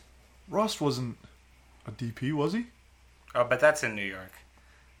Ross. Rost wasn't a DP, was he? Oh, but that's in New York.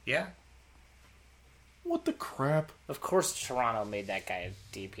 Yeah. What the crap? Of course, Toronto made that guy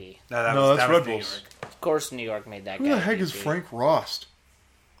a DP. No, No, that's that was Red New Bulls. York. Of course, New York made that Who guy. the a heck is DP. Frank Rost?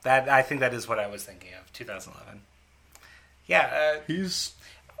 I think that is what I was thinking of. 2011. Yeah. He's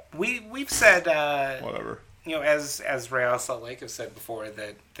We've said whatever. as Real Salt Lake have said before,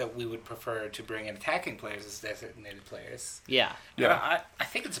 that we would prefer to bring in attacking players as designated players. Yeah. Yeah. I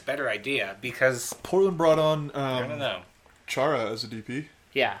think it's a better idea because Portland brought on I don't know, Chara as a DP,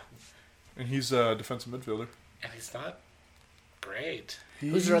 Yeah. and he's a defensive midfielder. and he's not great.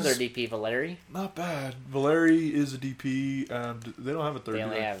 Who's your other DP, Valeri? Not bad. Valeri is a DP. They don't have a third. They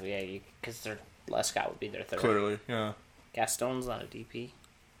only either. have, because their Lescott would be their third. Clearly, yeah. Gaston's not a DP.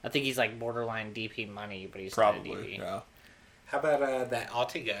 I think he's like borderline DP money, but he's Probably, not a DP. yeah. How about that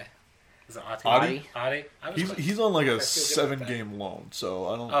Audi guy? Is it Audi? Audi? Audi? He's on like I a feel good about 7-game loan, so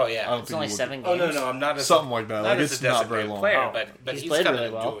I don't. Oh, yeah. I don't It's think only he would- 7 Oh games. no, I'm not as Something like that. Not Like, as it's a not very designated long. player, Oh, but he's he's played coming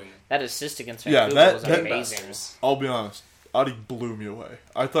really and well. doing. That assist against Yeah, Vancouver was that- amazing. I'll be honest. Audi blew me away.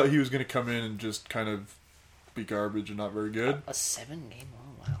 I thought he was going to come in and just kind of be garbage and not very good. A 7-game?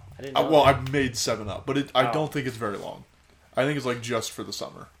 Oh, wow. I didn't know Well, that. I made 7 up, but I Oh. don't think it's very long. I think it's like just for the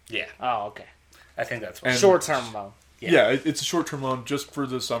summer. Yeah, Oh, okay. I think that's what. And- Short term, though. Yeah, it's a short-term loan just for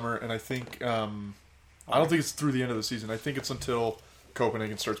the summer, and I think I don't think it's through the end of the season. I think it's until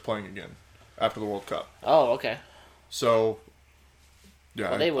Copenhagen starts playing again after the World Cup. Oh, okay. So, yeah,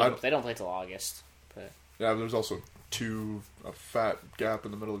 Well, they don't play till August. But yeah. There's also a fat gap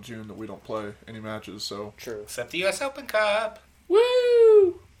in the middle of June that we don't play any matches. So, true. Except the U.S. Open Cup.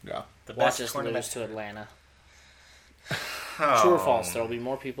 Woo! yeah, The Watch best us tournament lose to Atlanta. Oh. True or false? There will be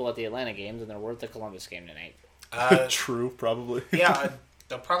more people at the Atlanta game than there were at the Columbus game tonight. true, probably. Yeah,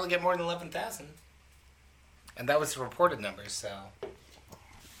 they'll probably get more than 11,000. And that was the reported numbers, so.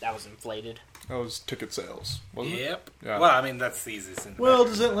 That was inflated. That was ticket sales, wasn't it? Yep. Yeah. Well, I mean, that's the easiest thing. Well,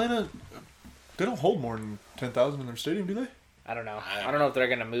 does Atlanta? They don't hold more than 10,000 in their stadium, do they? I don't know. I I don't know if they're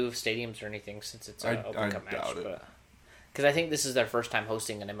going to move stadiums or anything since it's an I Open Cup match. doubt it. Because I think this is their first time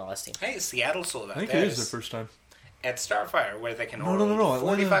hosting an MLS team. Hey, Seattle sold out I think theirs it is their first time. at Starfire, where they can No, hold no, no, no,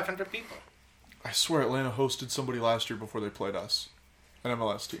 Atlanta- 4,500 people. I swear Atlanta hosted somebody last year before they played us, an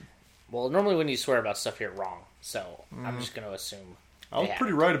MLS team. Well, normally when you swear about stuff, you're wrong. So I'm just going to assume. I was they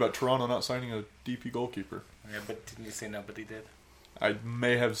pretty have. right about Toronto not signing a DP goalkeeper. Yeah, but didn't you say nobody did? I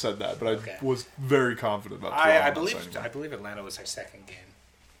may have said that, but Okay. I was very confident about Toronto I not believe signing one. I believe Atlanta was their second game.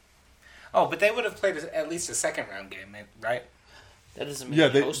 Oh, but they would have played at least a second round game, right? That doesn't mean Yeah,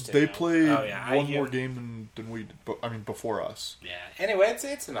 they they hosted. they though. played Oh, yeah, I one hear- more game than we did, I mean, before us. Yeah. Anyway,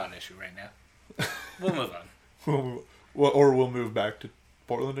 it's a non-issue right now. We'll move on. Or we'll move back to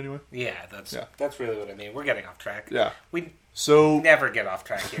Portland anyway. Yeah, that's really what I mean. We're getting off track. Yeah. We So never get off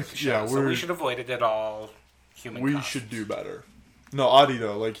track here at the show, Yeah, so we we're- should avoid it at all. Human we cost. should do better. No, Adi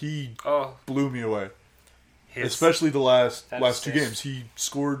though, like he Oh, blew me away. his, Especially the last That two assist. games. He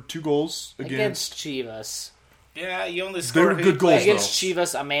scored 2 goals Against against. Chivas. yeah, you only They score were who good you play goals, Against though.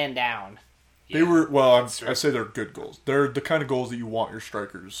 Chivas, a man down. They Yeah, were well. that's I true. say they're good goals. They're the kind of goals that you want your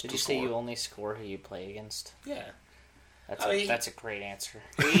strikers Did to you score. say you only score who you play against? Yeah. That's, Oh, he- that's a great answer.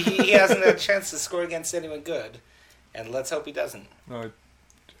 he hasn't had a chance to score against anyone good, and let's hope he doesn't. No,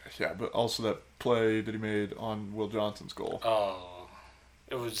 yeah, but also that play that he made on Will Johnson's goal. Oh,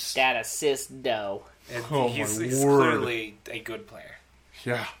 it was. That assist, though. Oh, he's my word. clearly a good player.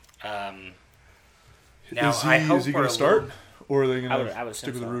 Yeah. Now is he, I hope is he we're going a to start, little- or are they going I would to stick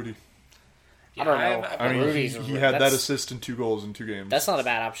assume with so. Rudy? I don't know. I've- I mean, Rudy's he had that that's- assist and 2 goals in 2 games. That's not a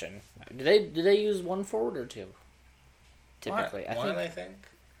bad option. Do they use one forward or two? Typically, One, I think.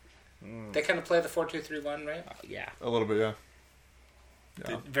 They kind of play the 4-2-3-1, right? Yeah. a little bit, yeah.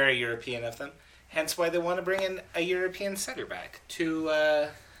 Yeah. Very European of them. Hence why they want to bring in a European center back to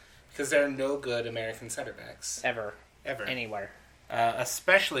because there are no good American center backs Ever. ever. Anywhere.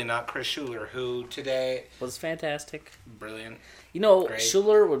 Especially not Chris Schuler, who today Was fantastic. brilliant. You know, Great.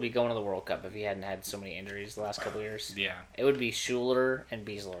 Schuler would be going to the World Cup if he hadn't had so many injuries the last couple of years. Yeah. It would be Schuler and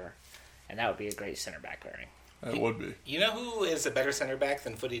Beasler, and that would be a great center back pairing. It would be. You know who is a better center back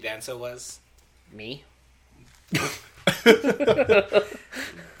than Footy Danso was? Me?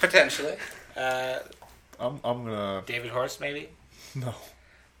 Potentially. I'm gonna David Horst, maybe? no.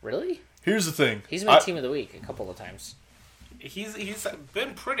 Really? Here's the thing. He's my team of the week a couple of times. He's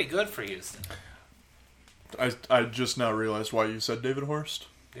been pretty good for Houston. I just now realized why you said David Horst.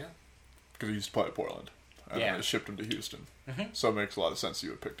 Yeah. Because he used to play at Portland. And Yeah. I shipped him to Houston. So it makes a lot of sense you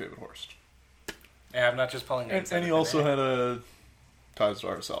would pick David Horst. Yeah, I'm not just pulling And, names. and he out of also thin air. had a ties to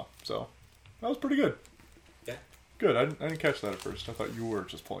RSL. So that was pretty good. Yeah. Good. I didn't catch that at first. I thought you were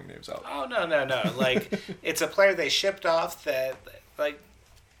just pulling names out. Oh, no. Like, it's a player they shipped off that, like,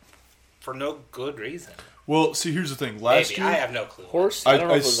 for no good reason. Well, see, here's the thing. Last Maybe. year, I have no clue. Horse? I- I don't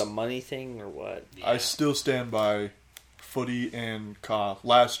know I if it was s- a money thing or what. Yeah. I still stand by Footy and Ka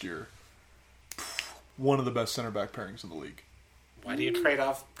last year. One of the best center back pairings in the league. Why do you trade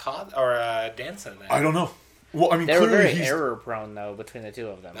off Cod or Danson then? I don't know. Well, I mean, They were clearly very error prone though between the two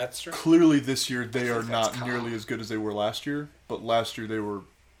of them. That's true. Clearly, this year they are not Tom. nearly as good as they were last year. But last year they were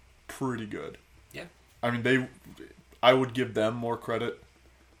pretty good. Yeah. I mean, I would give them more credit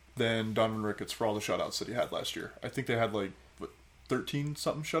than Donovan Ricketts for all the shutouts that he had last year. I think they had 13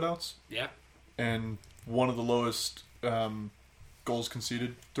 something shutouts. Yeah. And one of the lowest goals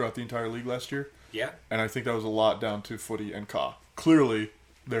conceded throughout the entire league last year. Yeah. And I think that was a lot down to Footy and Ka. Clearly,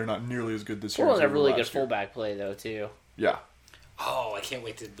 they're not nearly as good this year. Portland as had they were really good last year. fullback play though too. Yeah. Oh, I can't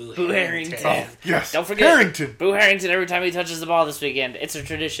wait to boo Boo Harrington. Harrington. Yes. Don't forget Harrington. Boo Harrington every time he touches the ball this weekend. It's a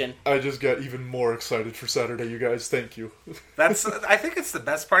tradition. I just got even more excited for Saturday, you guys. Thank you. I think it's the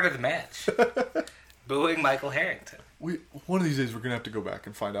best part of the match. Booing Michael Harrington. One of these days we're gonna have to go back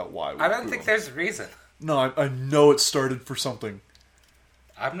and find out why. I don't think there's a reason. No, I know it started for something.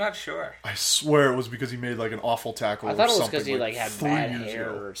 I'm not sure. I swear it was because he made an awful tackle. I thought it was because because he had 3 bad years hair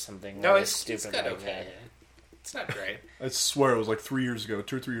ago. or something. No, really it's stupid got like okay. that. It's not great. I swear it was 3 years ago,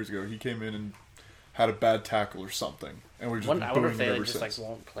 2 or 3 years ago. He came in and had a bad tackle or something, and we just been I wonder booing if him they ever just since.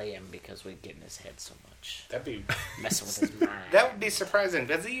 won't play him because we get in his head so much, That'd be messing with his mind. that would be surprising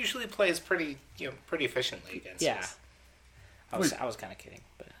because he usually plays pretty efficiently against Yeah. us. I was kind of kidding,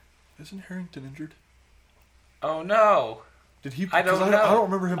 but Isn't Harrington injured? Oh no. Did he? I don't 'cause know. I don't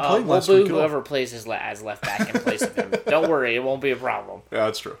remember him playing we'll last boo week at all. whoever plays as left back in place of him. Don't worry, it won't be a problem. Yeah,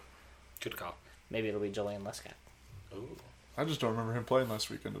 that's true. Good call. Maybe it'll be Julian Lescott. Ooh. I just don't remember him playing last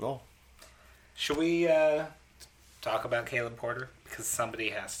weekend at all. Should we talk about Caleb Porter? Because somebody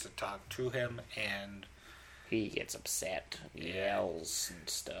has to talk to him, and He gets upset, yells and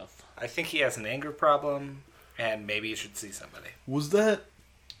stuff. I think he has an anger problem, and maybe you should see somebody. Was that?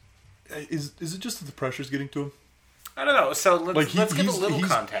 Is it just that the pressure's getting to him? I don't know. So let's give a he's- little he's-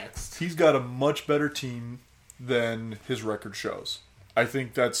 context. He's got a much better team than his record shows. I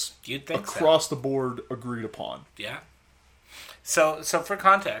think that's You'd think so. across the board agreed upon. Yeah. So for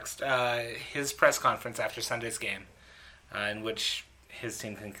context, his press conference after Sunday's game, in which his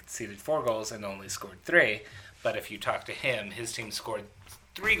team conceded 4 goals and only scored 3, but if you talk to him, his team scored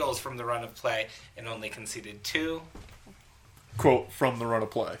 3 goals from the run of play and only conceded 2. Quote from the run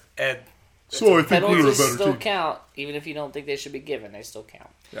of play. And So I think we were a Penalties better still team. count, even if you don't think they should be given. They still count.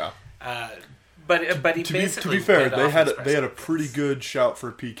 Yeah. but he To basically be fair, led they off had his they had a press pretty conference. good shout for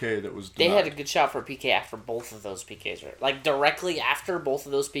a PK that was They denied. had a good shot for a PK after both of those PKs. Directly after both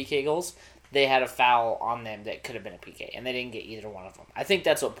of those PK goals, they had a foul on them that could have been a PK, and they didn't get either one of them. I think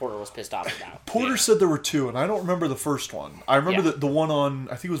that's what Porter was pissed off about. Porter said there were 2, and I don't remember the first one. I remember Yeah. the one on,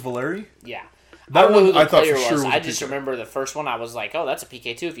 I think it was Valeri. Yeah. That I don't know one who the I thought player for sure was. was I a just PK. remember the first one. I was like, "Oh, that's a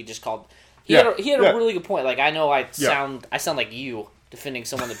PK too." If you just called, he Yeah, had a yeah. really good point. I know I sound like you defending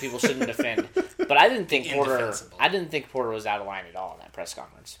someone that people shouldn't defend, but I didn't think Porter. Indefensible. I didn't think Porter was out of line at all in that press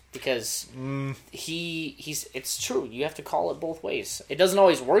conference because he's. It's true. You have to call it both ways. It doesn't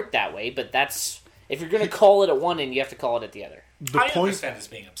always work that way, but that's if you're going to call it at one end, you have to call it at the other. I understand his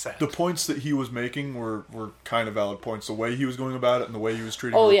being upset. The points that he was making were kind of valid points. The way he was going about it and the way he was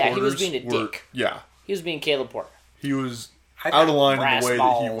treating Oh, the yeah, he was reporters being a were- dick. Yeah, He was being Caleb Porter. he was I out of thought line in brass the way that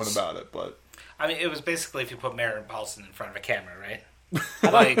he balls. went about it. But I mean, it was basically if you put Merritt Paulson in front of a camera, right?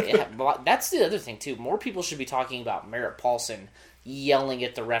 That's the other thing too. More people should be talking about Merritt Paulson yelling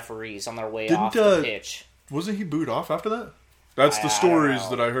at the referees on their way off the pitch. wasn't he booed off after that? That's the I don't stories know.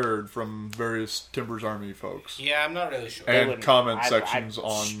 that I heard from various Timbers Army folks. Yeah, I'm not really sure. And Wouldn't- comment I sections I'd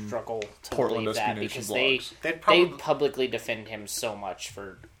on struggle to Portland believe that SB Nation because blogs. They'd they probably- publicly defend him so much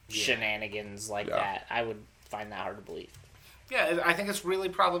for Yeah. shenanigans like Yeah. that. I would find that hard to believe. Yeah, I think it's really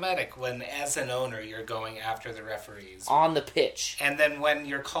problematic when, as an owner, you're going after the referees. On the pitch. And then when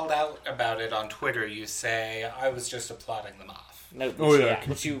you're called out about it on Twitter, you say, I was just applauding them off. No, Oh yeah,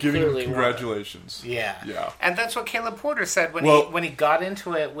 which you giving him clearly were. congratulations. Yeah. Yeah. And that's what Caleb Porter said when Well- he got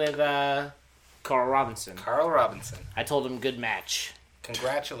into it with Carl Robinson. Carl Robinson. I told him good match.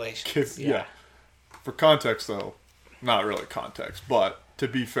 Congratulations. Yeah. For context, though, not really context, but to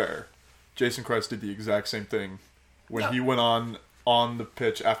be fair, Jason Christ did the exact same thing when he went on the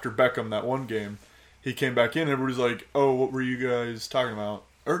pitch after Beckham that one game. He came back in and everybody's like, "Oh, what were you guys talking about?"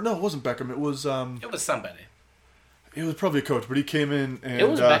 Or no, it wasn't Beckham. It was It was somebody. it was probably a coach, but he came in and It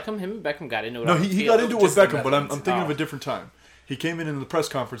was Beckham. Him and Beckham got into it. No, on the he field. got into it with Just the Beckham, but I'm Netherlands. thinking of Oh. a different time. He came in the press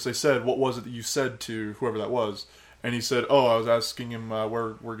conference. They said, "What was it that you said to whoever that was?" And he said, "Oh, I was asking him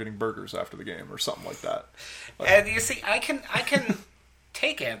where we're getting burgers after the game or something like that." And you see, I can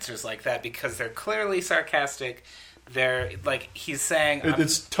take answers like that because they're clearly sarcastic. They're like he's saying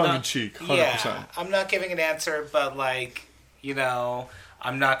It's tongue in cheek, 100%. Yeah, I'm not giving an answer, but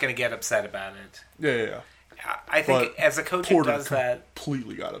I'm not going to get upset about it. Yeah. I think But as a coach who Porter does that,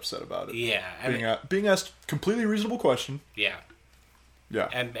 completely got upset about it. yeah, I mean, Being asked completely reasonable question. yeah, Yeah.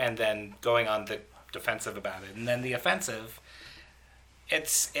 and then going on the defensive about it, and then the offensive,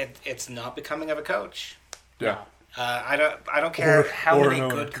 it's not becoming of a coach. Yeah. I don't care Or- how or many an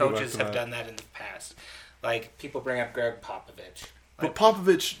owner good to go back coaches to have that. done that in the past. Like people bring up Greg Popovich. But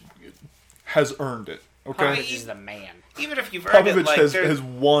Popovich has earned it. Okay. Popovich He's the man. Even if you've earned it, Popovich like has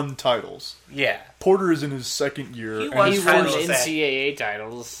won titles. yeah, Porter is in his second year. He and won He his won titles first- at- NCAA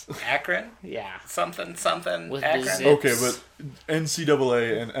titles. Akron, Yeah. something With Akron. the zip. Okay, but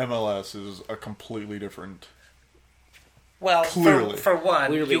NCAA and MLS is a completely different. Well, Clearly. for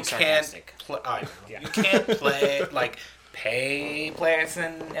one, We were you being can't sarcastic. you can't play like pay players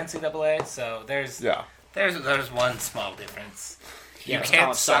in NCAA. So there's one small difference. Yeah, You it's can't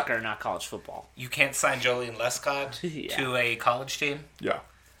college si- soccer, not college football. You can't sign Jolene Lescott Yeah. to a college team. Yeah.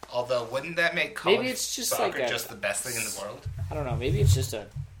 Although, wouldn't that make college Maybe it's just soccer like just the best thing in the world? I don't know. Maybe it's just a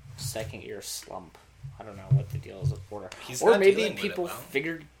second year slump. I don't know what the deal is with Porter. He's Or not maybe dealing with people it well.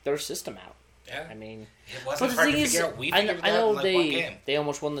 figured their system out. Yeah, I mean, it but wasn't the hard thing to is, figure out. We I figured it know out in like one they game.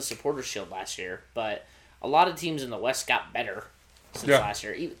 almost won the Supporters Shield last year, but a lot of teams in the West got better since Yeah. last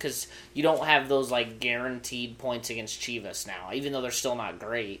year because you don't have those like guaranteed points against Chivas now, even though they're still not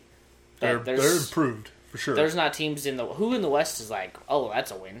great. But They're there's improved for sure. there's not teams in the West is like, oh,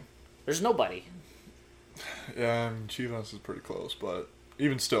 that's a win. There's nobody. Yeah, and Chivas is pretty close, but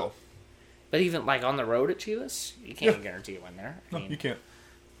even still, But even like on the road at Chivas, you can't guarantee a win there. I no, mean, you can't.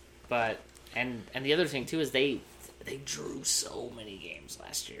 But and the other thing too is they drew so many games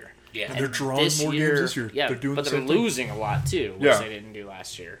last year. Yeah, And they're drawing This more games this year. Yeah, They're doing but the they're same thing. losing a lot too, which Yeah. they didn't do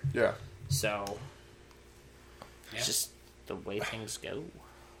last year. Yeah. So Yeah. it's just the way things go.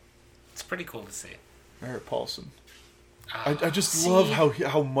 it's pretty cool to see. Merritt Paulson. Ah, I just See? love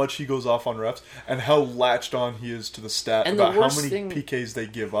how much he goes off on refs and how latched on he is to the stat And the about how worst many thing- PKs they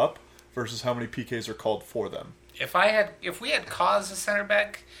give up versus how many PKs are called for them. If we had Cause as center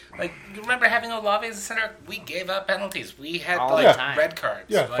back, like you remember having Olave as a center, we gave up penalties. We had All like the time. red cards.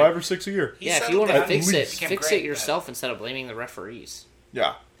 Yeah, like, 5 or 6 a year. he Yeah, if you settled want to down, fix he it, became fix great, it yourself instead of blaming the referees.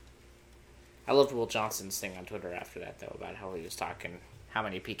 Yeah. I loved Will Johnson's thing on Twitter after that though about how he was talking how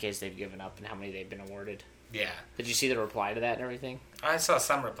many PKs they've given up and how many they've been awarded. but yeah, Did you see the reply to that and everything? I saw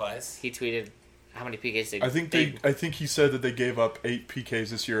some replies. He tweeted how many PKs they. I think he said that they gave up 8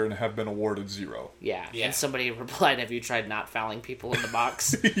 PKs this year and have been awarded 0. Yeah. Yeah. And somebody replied, "Have you tried not fouling people in the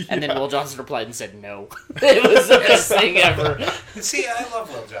box?" And then Yeah. Will Johnson replied and said, "No." It was the best thing ever. See, I love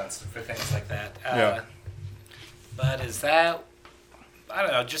Will Johnson for things like that. Yeah. But is that, I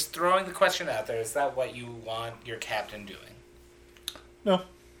don't know, just throwing the question out there, is that what you want your captain doing? No.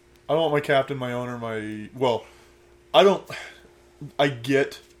 I don't want my captain, my owner, I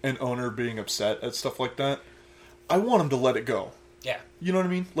get an owner being upset at stuff like that. I want him to let it go. Yeah. You know what I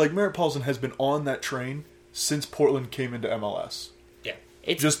mean? Like, Merritt Paulson has been on that train since Portland came into MLS. Yeah.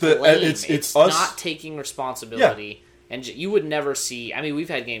 It's Just the- blame. it's us- not taking responsibility. And you would never see. I mean, we've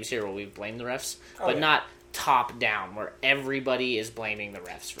had games here where we've blamed the refs, but yeah. not top down where everybody is blaming the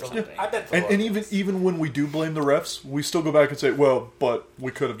refs for something. I bet the And even when we do blame the refs, we still go back and say, well, but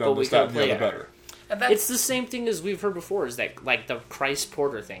we could have done But we this, that, could've and the other played better. And that's, It's the same thing as we've heard before. Is that like the Christ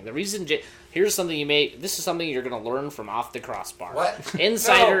Porter thing? The reason here's something you may. This is something you're going to learn from Off the Crossbar. What?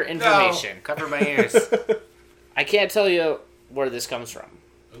 Insider No, information. no. Cover my ears. I can't tell you where this comes from,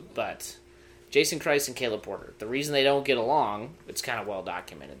 but Jason Christ and Caleb Porter. The reason they don't get along, it's kind of well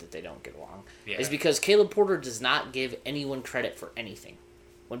documented that they don't get along, Yeah. is because Caleb Porter does not give anyone credit for anything.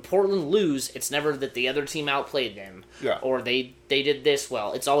 When Portland lose, it's never that the other team outplayed them, Yeah. or they did this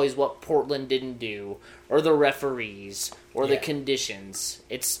well. It's always what Portland didn't do, or the referees, or the Yeah. conditions.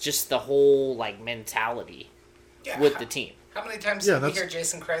 It's just the whole like mentality Yeah, with the team. How many times Yeah, did we that's- hear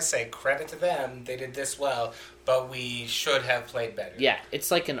Jason Christ say, credit to them, they did this well, but we should have played better? Yeah,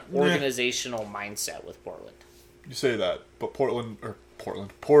 it's like an organizational mindset with Portland. You say that, but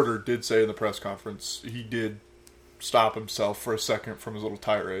Porter did say in the press conference he did stop himself for a second from his little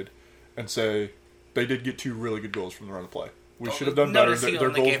tirade and say they did get 2 really good goals from the run of play. We should have done better. Notice he Their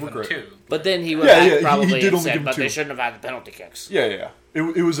only goals gave were them great. 2. But then he went Yeah, back yeah, he probably did and only give said, him but they 2. shouldn't have had the penalty kicks. Yeah. It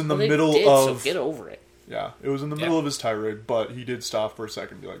was in the Well, they middle did, of so get over it. yeah. It was in the middle of his tirade, but he did stop for a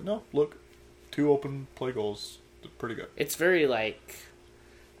second and be like, "No, look, 2 open play goals, pretty good." It's very like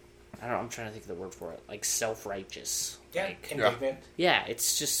I don't know. I'm trying to think of the word for it. Like self-righteous. Yeah, Like, indignant. yeah.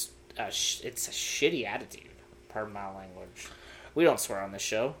 It's just it's a shitty attitude. Pardon my language. We don't swear on this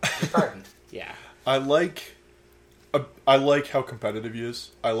show. Pardon. Yeah. I like how competitive he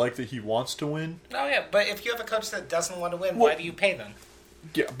is. I like that he wants to win. No, yeah, but if you have a coach that doesn't want to win, Well- why do you pay them?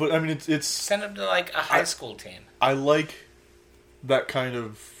 Yeah, but I mean, it's Send him to like a high school team. I like that kind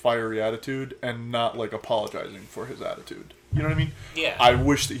of fiery attitude and not like apologizing for his attitude. You know what I mean? Yeah. I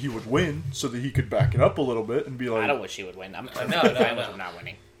wish that he would win so that he could back it up a little bit and be like. I don't wish he would win. I'm No, fine no. with him not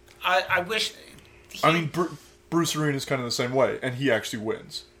winning. I wish. I mean, Bruce Arena is kind of the same way, and he actually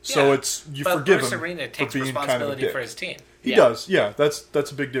wins. So it's you but forgive Bruce him Arena for takes being kind of a responsibility dick. for his team. He Yeah. does, yeah.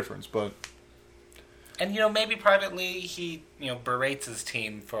 That's a big difference, but And maybe privately he berates his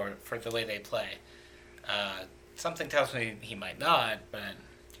team for the way they play. Something tells me he might not, but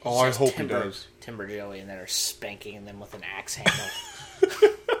I Just hope he does. Timber Joey and they're spanking them with an axe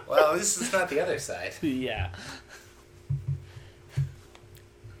handle. well, this is not the other side. Yeah.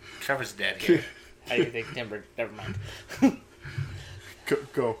 Trevor's dead here. How do you think Timber? Never mind.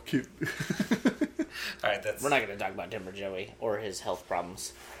 Go, keep. All right, that's. We're not going to talk about Timber Joey or his health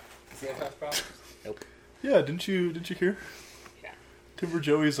problems. Does he have health problems? Nope. Yeah, didn't you hear? Yeah. Timber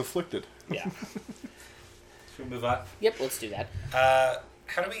Joey is afflicted. Yeah. Should we move on? Yep. Let's do that.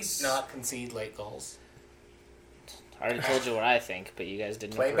 How do we not concede late goals? I already told you what I think, but you guys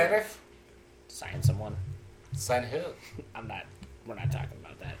didn't Play approve. better? Sign someone. Sign who? I'm not. We're not talking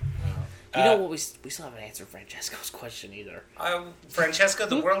about that. No. You know what? We still haven't answered Francesco's question either. Francesco,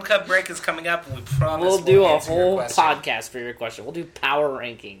 the World Cup break is coming up, and we promise We'll do a answer your whole question. podcast for your question. We'll do power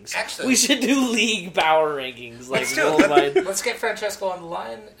rankings. Actually- we should do league power rankings. Like Let's do it. worldwide. Let's get Francesco on the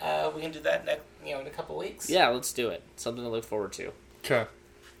line. We can do that in a couple weeks. Yeah, let's do it. Something to look forward to. Okay.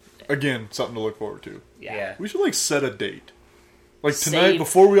 Again, something to look forward to. Yeah. We should set a date. Like tonight, Save-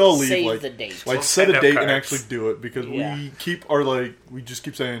 before we all leave, save the date. like We'll set send a out date and cards. actually do it because Yeah. we just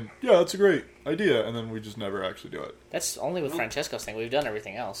keep saying, yeah, that's a great idea, and then we just never actually do it. That's only with Francesco's thing. We've done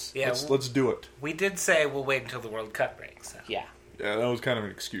everything else. Yeah, Let's do it. we did say we'll wait until the World Cup break. So. Yeah. Yeah, that was kind of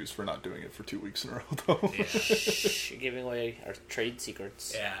an excuse for not doing it for 2 weeks in a row, though. Shh, you're giving away our trade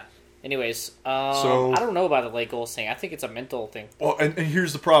secrets. Yeah. Anyways, So- I don't know about the late goals thing. I think it's a mental thing. Well, and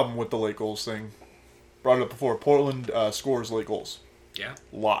here's the problem with the late goals thing. Brought it up before. Portland scores late goals. Yeah.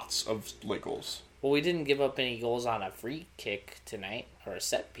 Lots of late goals. Well, we didn't give up any goals on a free kick tonight or a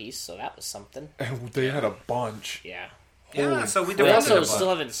set piece, so that was something. And they had a bunch. Yeah. Yeah, Holy so we We defended also a still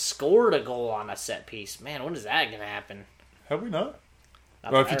bunch. haven't scored a goal on a set piece. Man, when is that going to happen? Have we not?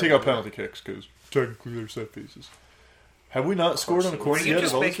 Not Well, that if you I take out remember. penalty kicks, because technically they're set pieces. Have we not scored on a we corner Were you yet?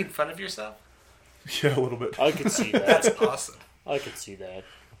 just at all? making fun of yourself? Yeah, a little bit. I could see that. That's awesome. I could see that.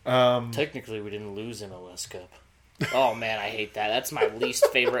 Um, Technically, we didn't lose MLS Cup. Oh man, I hate that. That's my least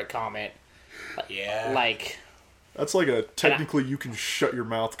favorite comment. Yeah. Like, that's like a technically you can shut your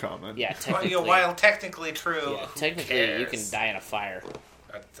mouth comment. yeah, Well, technically, while technically true, yeah, who technically you can cares? die in a fire,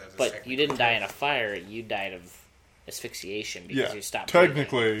 That is but you technically didn't die in true. a fire. You died of asphyxiation because Yeah, you stopped.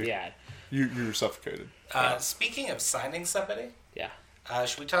 technically- breathing. Yeah, You're suffocated. Speaking of signing somebody, yeah.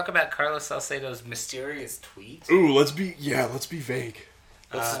 should we talk about Carlos Salcedo's mysterious tweet? Ooh, let's be vague.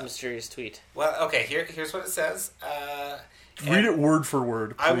 What's his mysterious tweet? Well, okay, here's what it says. Read it word for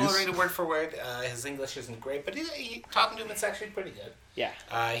word, please. I will read it word for word. His English isn't great, but he talking to him, it's actually pretty good. Yeah.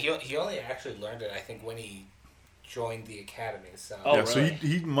 He only actually learned it, I think, when he joined the academy. So Oh, Yeah, so really?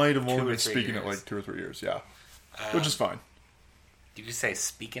 he might have 2 only or been 3 speaking it years. like 2 or 3 years, yeah. Which is fine. Did you say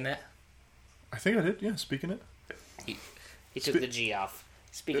speaking it? I think I did, yeah, speaking it. He took the G off.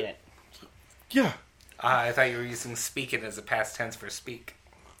 Speaking it. Yeah. I thought you were using speaking as a past tense for speak.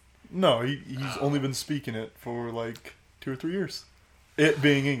 No, he's only been speaking it for like 2 or 3 years. It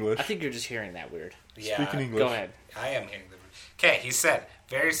being English. I think you're just hearing that weird. Yeah, Speaking English. Go ahead. I am hearing the. Okay, he said,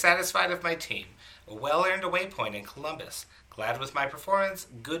 "Very satisfied with my team. A well-earned away point in Columbus. Glad with my performance.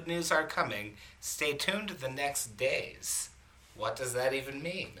 Good news are coming. Stay tuned to the next days." What does that even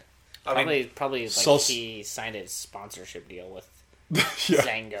mean? I mean, Probably like Sus- he signed a sponsorship deal with yeah.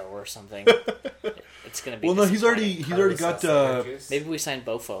 Zango or something. It's gonna be. Well, no, he's already disappointing. got Carlos Salcedo. Maybe we signed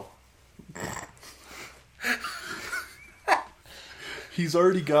Bofo. he's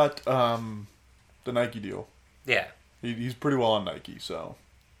already got the Nike deal. Yeah. He's pretty well on Nike, so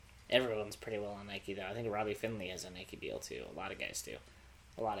Everyone's pretty well on Nike though. I think Robbie Finley has a Nike deal too. A lot of guys do.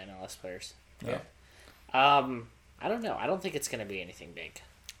 A lot of MLS players. Yeah. I don't know. I don't think it's gonna be anything big.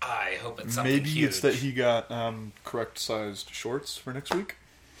 I hope it's something maybe huge. it's that he got correct sized shorts for next week.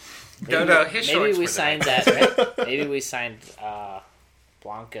 No, his Maybe shorts we were signed there. that. Right? Maybe we signed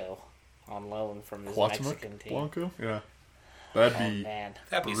Blanco on loan from his Mexican team. Blanco, yeah, that'd Oh be man.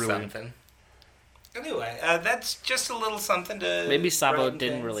 That'd be Brilliant. something. Anyway, that's just a little something to. Maybe Sabo brighten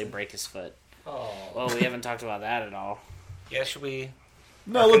didn't things. really break his foot. Oh. Well, we haven't talked about that at all. Yeah, should we?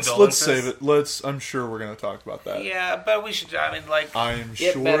 No, let's save it. I'm sure we're going to talk about that. Yeah, but we should. I mean, like, I'm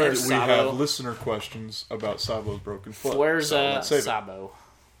Get sure better, that we Sabo. have listener questions about Sabo's broken foot. Where's so let's save it. Sabo?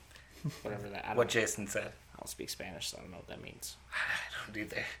 Whatever that. I don't what know. Jason said. I don't speak Spanish, so I don't know what that means. I don't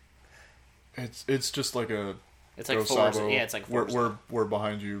either. It's just like a. It's like go Forza. Sabo. Yeah, it's like Forza. We're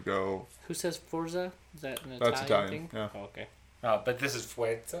behind you. Go. Who says Forza? Is that an That's Italian Italian, thing? yeah. Oh, okay. Oh, but this is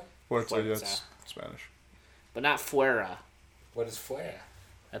Fuerza. What's Fuerza. that's Spanish. But not Fuera. What is Fuera?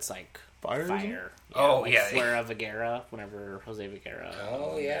 That's like Fire. isn't it? fire. Oh, like yeah. Fuera Vigera, whenever Jose Vigera.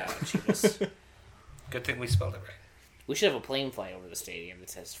 Oh, yeah. Chivas. Good thing we spelled it right. We should have a plane fly over the stadium that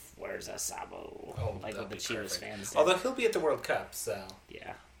says Fuerza Sabo. Oh, like what that'd the be Chivas perfect. fans did. Although he'll be at the World Cup, so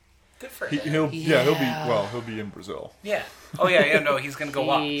Yeah. good for He, him. he'll Yeah. he'll be in Brazil. Yeah. Oh, yeah. No, he's gonna go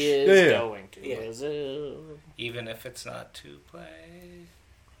watch, He is Yeah, yeah. going to Yeah. Brazil. even if it's not to play.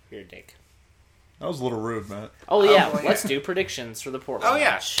 You're a dick. That was a little rude, Matt. Oh, yeah. boy, Let's yeah. do predictions for the Portland Oh,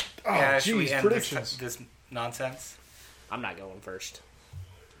 yeah. match. Yeah, should we geez, end predictions. this nonsense? I'm not going first.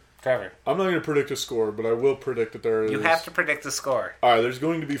 Trevor, I'm not going to predict a score, but I will predict that there is. you have to predict the score. All right, there's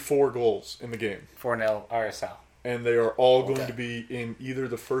going to be 4 goals in the game, 4-0 RSL. and they are all going Okay. to be in either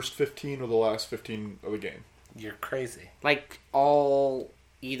the first 15 or the last 15 of the game. You're crazy. Like, all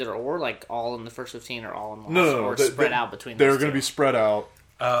either or? Like, all in the first 15 or all in the last? No. Or they- spread they- out between They're those going to two? be spread out.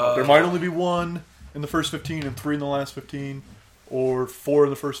 Oh, There might only be 1 in the first 15 and 3 in the last 15, or 4 in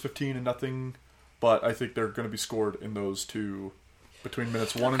the first 15 and nothing. But I think they're going to be scored in those 2 between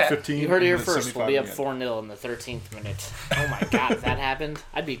minutes 1 and Okay. 15. You heard it here and minutes first. We'll 75 be in up the end. 4-0 in the 13th minute. Oh my god, if that happened,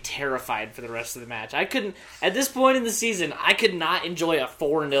 I'd be terrified for the rest of the match. I couldn't, at this point in the season, I could not enjoy a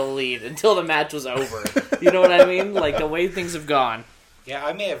 4-0 lead until the match was over. You know what I mean? Like, the way things have gone. yeah,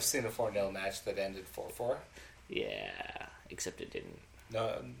 I may have seen a 4-0 match that ended 4-4. Yeah, except it didn't. No,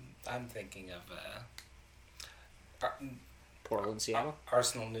 I'm thinking of Portland, Seattle?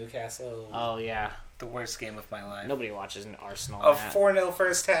 Arsenal Newcastle. Oh, yeah. The worst game of my life. Nobody watches an Arsenal. A Matt. 4-0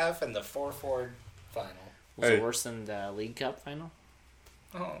 first half and the 4-4 final. Was Hey. it worse than the League Cup final?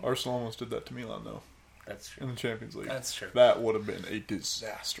 Oh, Arsenal almost did that to Milan, though, that's true. in the Champions League. That's true. That would have been a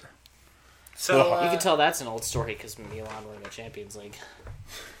disaster. So, You can tell that's an old story because Milan were in the Champions League.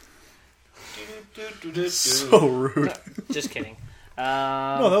 So rude. Just kidding.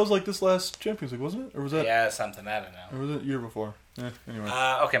 No, that was like this last Champions League, wasn't it? Or was that? yeah, something, I don't know. Or was it year before? Anyway.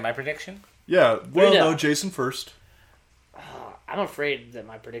 Okay, my prediction? Yeah. Well, 3-0. no, Jason first. I'm afraid that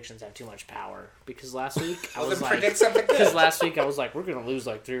my predictions have too much power because last week I Well, was then like, predict something because good. last week I was like, we're gonna lose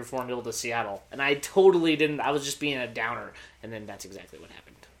like 3 or 4-0 to Seattle, and I totally didn't. I was just being a downer, and then that's exactly what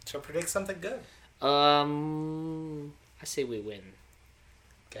happened. So predict something good. I say we win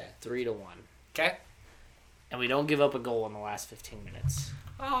Okay. 3-1, Okay. and we don't give up a goal in the last 15 minutes.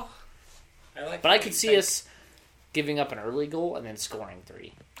 Oh, I like. But I could that. see us giving up an early goal and then scoring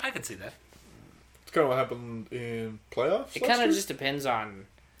 3. I could see that. It's kind of what happened in playoffs. It last kind of year? just depends on.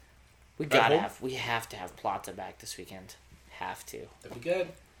 We home? have to have Plata back this weekend. Have to. That'd be good.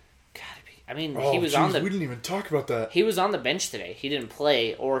 Gotta be. I mean, Oh, he was on jeez, the we didn't even talk about that. He was on the bench today. He didn't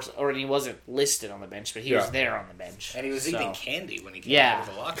play, or he wasn't listed on the bench, but he was Yeah. there on the bench. And he was So, eating candy when he came Yeah. out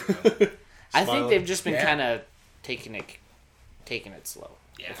of the locker room. I think Smiling. they've just been Yeah. kind of taking it slow.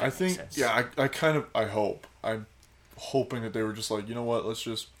 Yeah. if that I makes think, sense. yeah, I'm hoping that they were just like, you know what, let's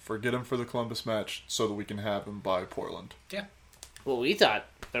just forget him for the Columbus match so that we can have him by Portland. Yeah. Well, we thought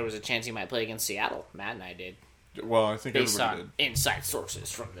there was a chance he might play against Seattle. Matt and I did, Well, I think based everybody on inside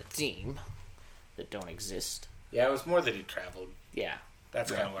sources from the team that don't exist. Yeah, it was more that he traveled. Yeah,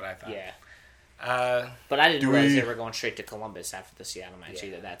 That's Yeah. kind of what I thought. yeah. But But I didn't Do realize we- they were going straight to Columbus after the Seattle match Yeah.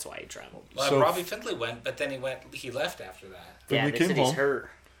 either. That's why he traveled. well, So- Robbie Findlay went, but then he left after that. Then yeah, we they came said he's home. hurt.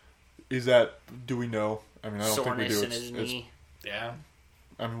 is that, do we know? I mean, I don't think we Soreness do. in his knee. Yeah.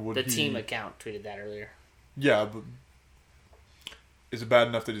 I mean, would The he, team account tweeted that earlier. Yeah, but is it bad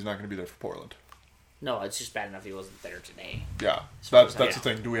enough that he's not going to be there for Portland? No, it's just bad enough he wasn't there today. Yeah, far as that's I the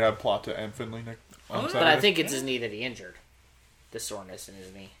thing. Do we have Plata and Finley on But Saturday? I think it's his knee that he injured. The soreness in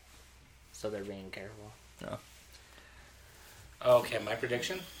his knee. So they're being careful. Yeah. Okay, my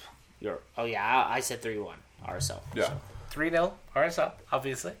prediction? I said 3-1 RSL. Yeah. So. 3-0 RSL,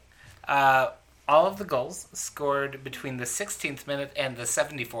 obviously. All of the goals scored between the 16th minute and the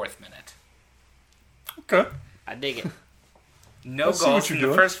 74th minute. Okay. I dig it. No Let's see what goals you're in the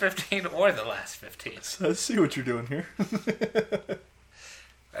doing. first 15 or the last 15. Let's see what you're doing here.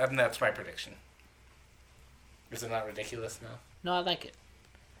 And that's my prediction. Is it not ridiculous now? No, I like it.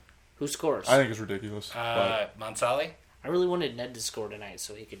 Who scores? I think it's ridiculous. But Monsali? I really wanted Ned to score tonight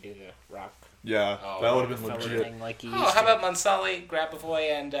so he could do the rock yeah, Oh, that would have been fella legit. thing like he Oh, used how to. about Monsali, Grabavoy,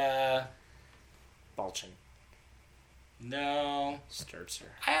 and Balchin. No.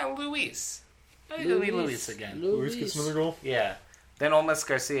 Sturzer. Luis. I think it'll be Luis again. Luis gets another goal. Yeah. Then Olmes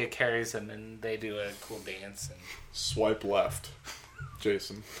Garcia carries him, and they do a cool dance. And Swipe left,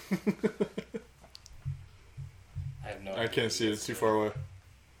 Jason. I have no. I idea can't see it; who it's too gets far away.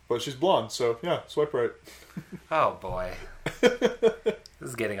 But she's blonde, so yeah, swipe right. Oh boy. This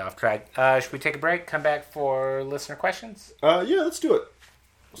is getting off track. Should we take a break? Come back for listener questions? Yeah, let's do it.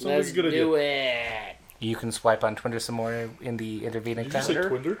 Sounds like Let's a good idea. do it. You can swipe on Twitter some more in the intervening Did you say time.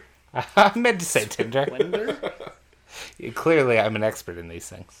 Twinder? I meant to say Tinder. Winder? Clearly, I'm an expert in these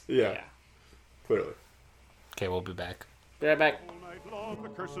things. Yeah, clearly. Okay, we'll be back. Be right back. All night long the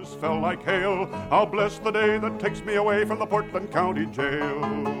curses fell like hail. I'll bless the day that takes me away from the Portland County Jail.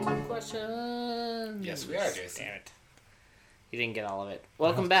 Questions. Yes, we are, Jason. Damn it. You didn't get all of it.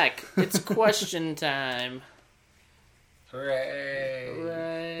 Welcome back. It's question time. Hooray.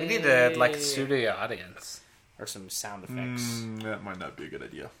 Hooray. We need a studio audience. Or some sound effects. That might not be a good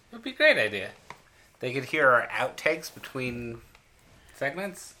idea. It would be a great idea. They could hear our outtakes between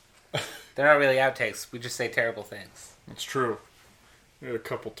segments. They're not really outtakes. We just say terrible things. It's true. We had a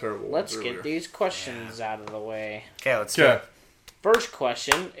couple terrible Let's ones get earlier. these questions out of the way. Okay, let's do Okay. it. First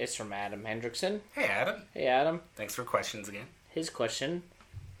question is from Adam Hendrickson. Hey, Adam. Hey, Adam. Thanks for questions again. His question: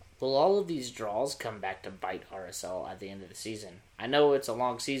 will all of these draws come back to bite RSL at the end of the season? I know it's a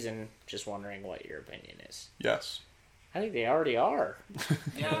long season, just wondering what your opinion is. Yes. I think they already are.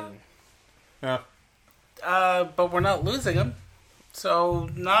 Yeah. Yeah. But we're not losing them. So,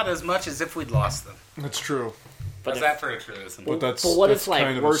 not as much as if we'd lost them. That's true. But How's if, that for a truism? But that's but what that's if, like,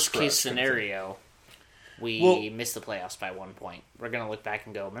 kind of a worst case stretch, isn't it? scenario, we Well- miss the playoffs by 1 point? We're going to look back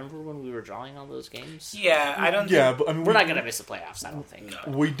and go, remember when we were drawing all those games? Yeah, I don't Yeah, think... but I mean, We're not going to miss the playoffs, I don't think.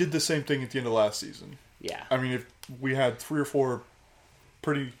 No. we did the same thing at the end of last season. Yeah. I mean, if we had 3 or 4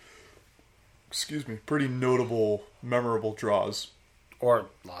 pretty notable, memorable draws Or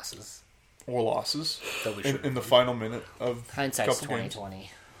losses. or losses That we in should. the final minute of Hindsight's couple games.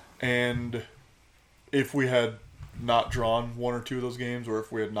 2020. And if we had not drawn 1 or 2 of those games, or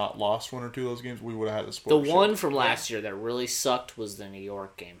if we had not lost 1 or 2 of those games, we would have had the The sport. one from last year that really sucked was the New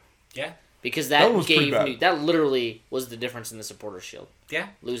York game. Yeah. Because That that was pretty gave bad. that literally was the difference in the Supporters Shield. Yeah.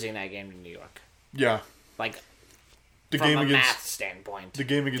 Losing that game to New York. Yeah, Like, the from game a against math standpoint. the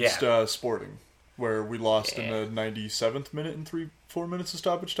game against Sporting, where we lost in Yeah. the 97th minute and 4 minutes of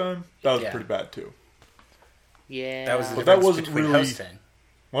stoppage time. That was Yeah. pretty bad too. Yeah. That was the But difference that wasn't between really- hosting.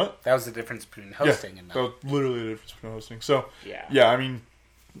 What? That was the difference between hosting and That not. was literally the difference between hosting. So Yeah. I mean,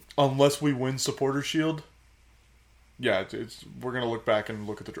 unless we win Supporters Shield, yeah, we're gonna look back and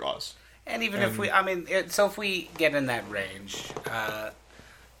look at the draws. And even if we, I mean, so if we get in that range,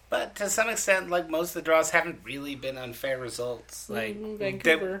 but to some extent, like most of the draws haven't really been unfair results. Like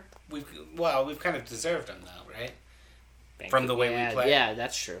Vancouver. we've kind of deserved them though, right? Vancouver. From the way we Yeah, play. Yeah,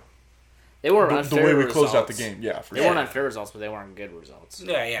 that's true. They weren't The unfair way we results. closed out the game, yeah, for They sure. weren't unfair results, but they weren't good results.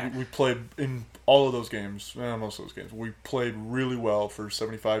 Yeah, yeah. We played in all of those games, most of those games. We played really well for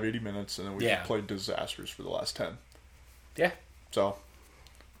 75, 80 minutes, and then we Yeah. played disasters for the last 10. Yeah. So,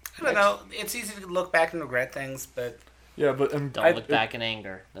 I don't know. It's easy to look back and regret things, but yeah, but Don't look back in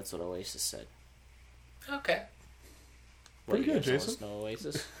anger. That's what Oasis said. okay. Pretty You good, guys Jason. know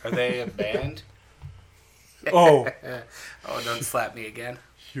Oasis? Are they a band? Oh, Oh, don't slap me again.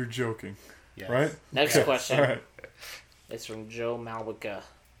 you're joking, Yes. right? Next Okay, question. All right. It's from Joe Malwica.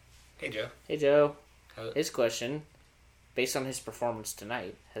 Hey, Joe. Hey, Joe. How- His question, based on his performance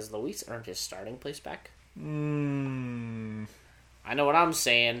tonight, has Luis earned his starting place back? I know what I'm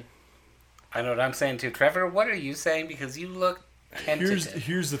saying. I know what I'm saying too. Trevor, what are you saying? Because you look tentative.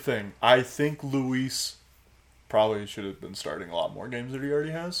 Here's the thing. I think Luis probably should have been starting a lot more games than he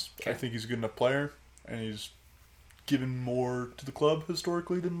already has. Okay. I think he's a good enough player, and he's given more to the club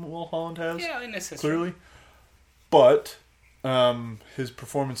historically than Mulholland has. Yeah, in a system. Clearly. But his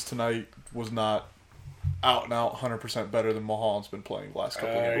performance tonight was not out and out 100% better than Mulholland's been playing the last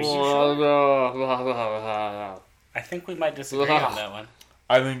couple of Are games. you sure? I think we might disagree on that one.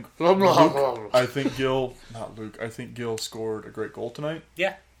 I think Luke, I think Gil scored a great goal tonight,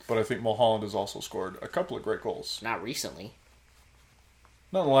 Yeah. but I think Mulholland has also scored a couple of great goals. Not recently,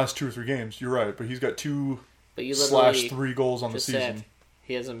 Not in the last 2 or 3 games, you're right, but he's got 2 but you / literally 3 goals on the just season. said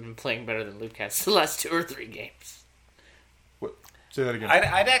he hasn't been playing better than Luke has the last 2 or 3 games. What? Say that again.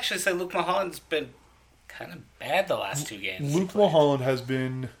 I'd actually say Luke Mulholland's been kind of bad the last 2 games. Luke Mulholland has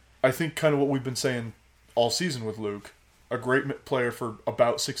been, I think, kind of what we've been saying all season with Luke. A great player for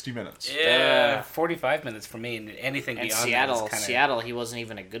about 60 minutes. Yeah, 45 minutes for me, and anything And beyond Seattle, that is kind of... Seattle, he wasn't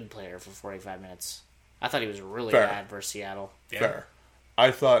even a good player for 45 minutes. I thought he was really Fair. bad versus Seattle. Yeah. Fair.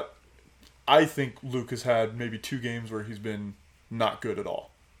 I thought I think Luke has had maybe 2 games where he's been not good at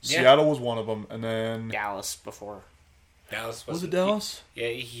all. Yeah. Seattle was one of them, and then Dallas before. Dallas was it Dallas?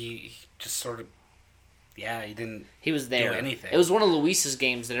 He just sort of. Yeah, he didn't. He was there. Do anything. It was one of Luis's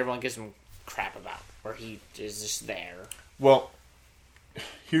games that everyone gives him crap about, where he is just there. Well,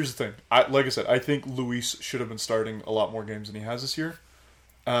 here's the thing. Like I said, I think Luis should have been starting a lot more games than he has this year.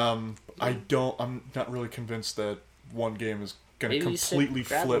 I'm not really convinced that one game is going to Maybe you should completely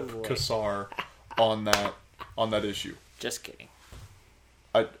grab flip a boy. Kassar on that issue. Just kidding.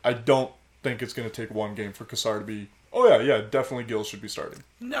 I don't think it's going to take one game for Kassar to be, oh yeah, definitely Gil should be starting.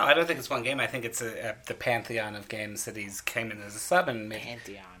 No, I don't think it's one game. I think it's the pantheon of games that he's came in as a sub and made.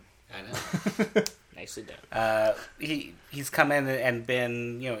 Pantheon. I know. Nicely done. He's come in and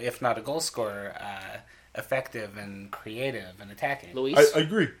been, if not a goal scorer, effective and creative and attacking. Luis? I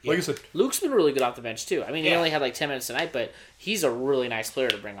agree. Like I said, Luke's been really good off the bench, too. I mean, he Yeah. only had like 10 minutes tonight, but he's a really nice player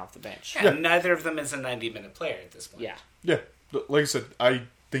to bring off the bench. Yeah, neither of them is a 90-minute player at this point. Yeah. yeah, like I said, I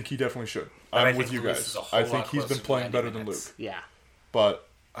think he definitely should. But I I'm think with you Luis guys. is a whole I think lot he's been closer to playing 90 better than minutes. Luke. Yeah. But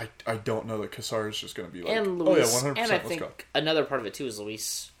I don't know that Kassar is just going to be like, And oh yeah, Luis, 100%, and I let's think go. another part of it, too, is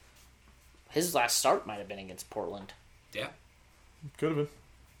Luis. His last start might have been against Portland. Yeah. Could have been.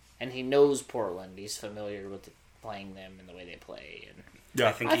 And he knows Portland. He's familiar with playing them and the way they play. And Yeah,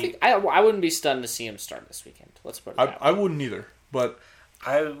 I think I wouldn't be stunned to see him start this weekend. Let's put it that way. I wouldn't either. But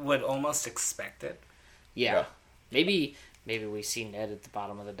I would almost expect it. Yeah. Maybe we see Ned at the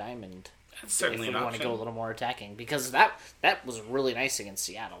bottom of the diamond. That's certainly if we an want to option. go a little more attacking, because that was really nice against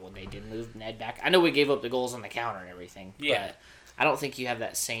Seattle when they did move Ned back. I know we gave up the goals on the counter and everything. Yeah. But I don't think you have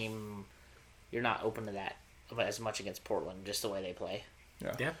that same. You're not open to that as much against Portland, just the way they play.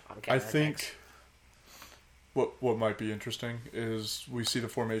 Yeah. On I counterattacks. think what might be interesting is we see the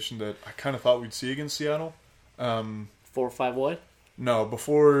formation that I kind of thought we'd see against Seattle. 4-5 wide, No,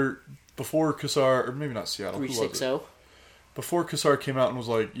 before Kassar, or maybe not Seattle. Who was it? 3-6-0. Before Kassar came out and was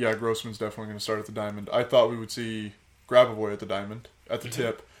like, yeah, Grossman's definitely going to start at the diamond, I thought we would see Grabavoy at the diamond, at the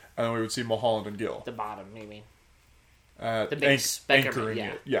tip, and then we would see Mulholland and Gill. The bottom, you mean? At the base, Beckerman, anchoring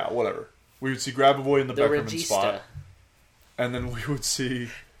yeah. it. Yeah, whatever. We would see Grabavoy in the The Beckerman Regista. spot, and then we would see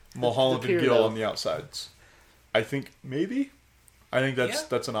Mulholland and Gill Pirlo. on the outsides. I think Yeah.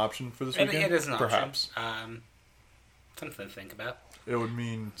 that's an option for this It weekend. is an perhaps. option. Something to think about. It would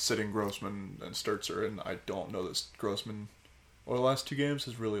mean sitting Grossman and Sturzer, and I don't know that Grossman, over the last 2 games,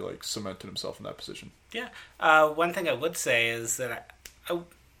 has really cemented himself in that position. Yeah. One thing I would say is that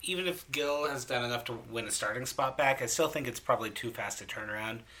even if Gill has done enough to win a starting spot back, I still think it's probably too fast a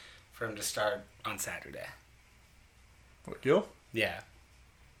turnaround for him to start on Saturday. What, Gill? Yeah.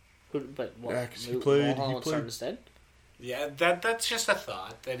 But what, Yeah, 'cause he played- Mulholland start instead? Yeah, that's just a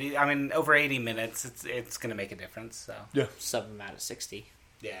thought. Over 80 minutes, it's going to make a difference. So Yeah, Sub him out of 60.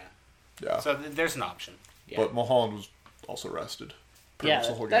 yeah. yeah. So there's an option. Yeah. But Mulholland was also rested. Pretty Yeah, much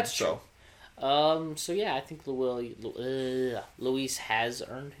the whole that's game, true. So yeah, I think Luis has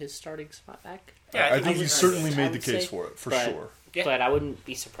earned his starting spot back. Yeah, I think he's he's earned certainly I made would the case say, for it, for but- sure. Yeah. But I wouldn't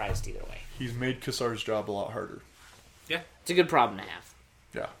be surprised either way. He's made Kassar's job a lot harder. Yeah, It's a good problem to have.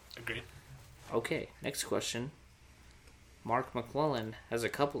 Yeah. agreed. Okay, next question. Mark McClellan has a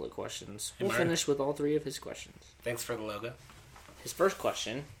couple of questions. Hey, We'll Mark. finish with all 3 of his questions. Thanks for the logo. His first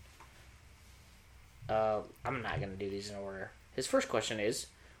question. I'm not going to do these in order. His first question is: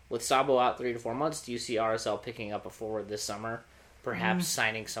 with Sabo out 3 to 4 months, do you see RSL picking up a forward this summer? Perhaps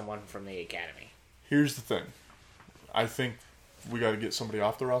signing someone from the academy. Here's the thing. I think we got to get somebody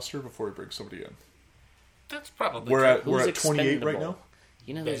off the roster before we bring somebody in. That's probably We're true. at Who's 28 right expendable? now.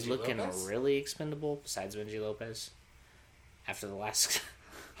 You know who's Benji looking Lopez? really expendable besides Benji Lopez? After the last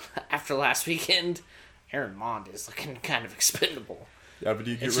after last weekend, Aaron Mond is looking kind of expendable. Yeah, but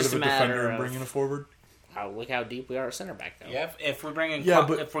do you get It's rid just of a a matter defender and of- bring in a forward? Look how deep we are at center back, though. Yeah, if we bring in Yeah,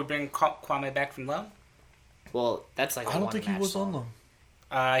 if we bring Kwame back from loan, Well, that's like I don't think he was on loan.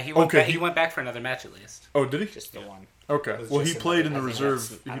 he went Okay, back, he- he went back for another match at least. Oh, did he? Just the one. Okay. was Well, he just played in the I think reserve.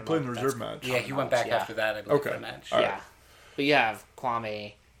 that's- He I don't played in know the if reserve that's- match. Yeah, he went back Yeah. after that, I believe, Okay. for a match. All right. Yeah. But you have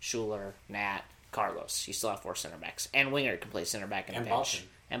Kwame, Schuler, Nat, Carlos. You still have 4 center backs. And Winger can play center back in And the bench. Balchin.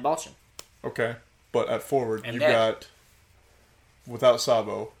 And Balchin. Okay. But at forward, And you Ned. got, without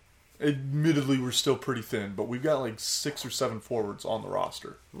Sabo, admittedly we're still pretty thin, but we've got like 6 or 7 forwards on the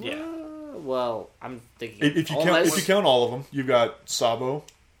roster. Yeah. Well, I'm thinking... If you count all of them, you've got Sabo,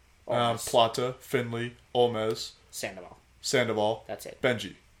 Olmes. Plata, Finley, Olmes, Sandoval. Sandoval, That's it.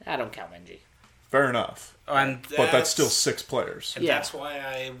 Benji. I don't count Benji. Fair enough. And But that's still 6 players. And Yeah. that's why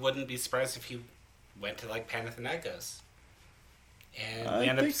I wouldn't be surprised if he went to like Panathinaikos. And I we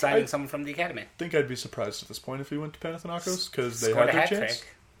end up think signing I- someone from the academy. I think I'd be surprised at this point if he went to Panathinaikos because they Scored had a their hat chance.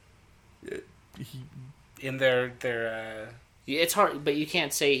 trick. in their It's hard, but you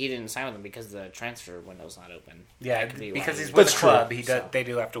can't say he didn't sign with them because the transfer window's not open. yeah, That could be because why. he's with That's the club. true. They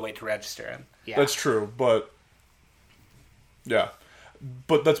do have to wait to register him. Yeah. That's true, but yeah.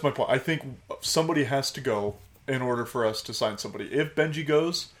 But that's my point. I think somebody has to go in order for us to sign somebody. If Benji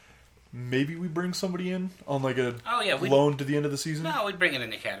goes, maybe we bring somebody in on like a loan to the end of the season. No, we'd bring in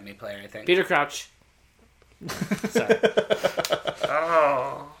an academy player, I think. Peter Crouch. Sorry.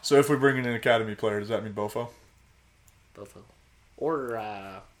 Oh. So if we bring in an academy player, does that mean Bofo? Bofo.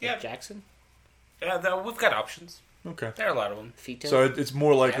 Or Yeah. Jackson? We've got options. Okay. There are a lot of them. Fito? So it's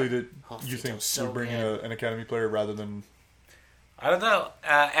more likely that Oh, you think Fito's so we bring in good. an academy player rather than... I don't know.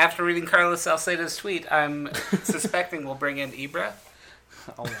 After reading Carlos Salcedo's tweet, I'm suspecting we'll bring in Ibra.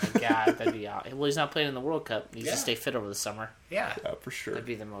 Oh my god, that'd be awesome. Well, he's not playing in the World Cup. He needs Yeah. to stay fit over the summer. Yeah. Yeah, for sure. That'd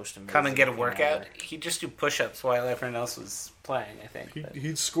be the most amazing. Come and get a thing workout. ever. He'd just do push-ups while everyone else was playing, I think. But-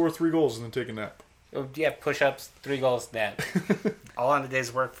 He'd score 3 goals and then take a nap. Oh, yeah, push-ups, 3 goals, net. All on a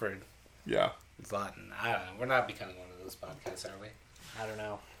day's work for Yeah. Zlatan. I don't know. We're not becoming one of those podcasts, are we? I don't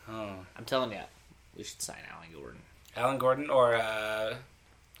know. Oh. I'm telling you, we should sign Alan Gordon. Alan Gordon or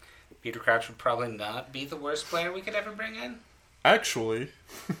Peter Crouch would probably not be the worst player we could ever bring in. Actually,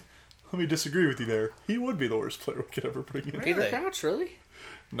 let me disagree with you there. He would be the worst player we could ever bring in. Really? Peter Crouch, really?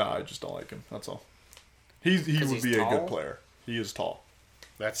 Nah, I just don't like him. That's all. He 'Cause would he's be a tall? good player. He is tall.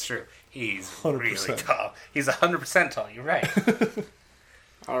 That's true. He's 100%. really tall. He's 100% tall. You're right.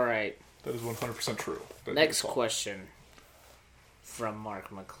 All right. That is 100% true. That he Next is tall. question from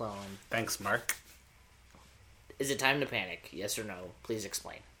Mark McClellan. Thanks, Mark. Is it time to panic? Yes or no? Please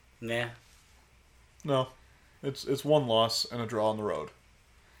explain. Nah. No. It's 1 loss and a draw on the road.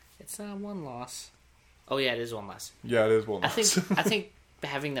 It's not one loss. Oh yeah, it is one loss. Yeah, it is 1 I loss. think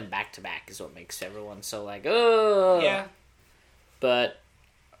having them back to back is what makes everyone so like, oh. Yeah. But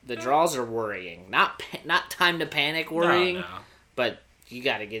the draws are worrying. Not time to panic worrying, No. but you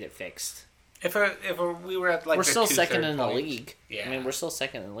got to get it fixed. If we were at like We're the still 2/3 second in the point, league. Yeah. I mean, we're still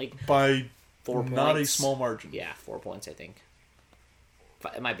second in the league. By 4 not points. a small margin. Yeah, 4 points, I think.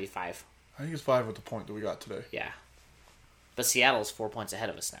 It might be 5. I think it's 5 with the point that we got today. Yeah. But Seattle's 4 points ahead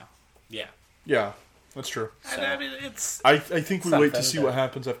of us now. Yeah. Yeah, that's true. And I mean, it's I think we wait to Something see that- what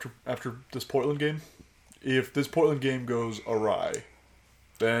happens after this Portland game. If this Portland game goes awry,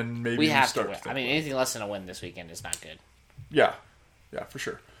 then maybe We have to start win. to think I mean, about it. anything less than a win this weekend is not good. Yeah, for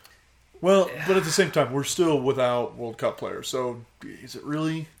sure. Well, but at the same time, we're still without World Cup players. So, is it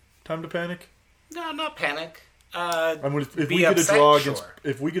really time to panic? no, not panic. I mean, if Be we get a upset, draw sure.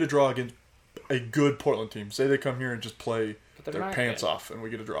 against a good Portland team, say they come here and just play But they're their not pants good. off, and we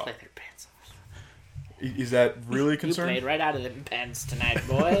get a draw, Play their pants off. is that really a You concern? played right out of them pants tonight,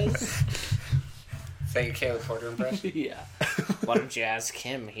 boys. Say a Caleb Porter impression. Yeah. Why don't you ask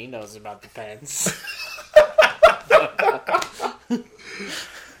him? He knows about the pants.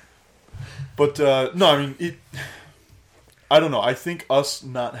 But no, I mean I don't know. I think us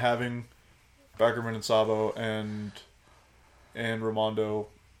not having Beckerman and Sabo and Ramondo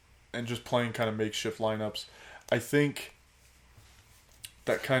and just playing kind of makeshift lineups, I think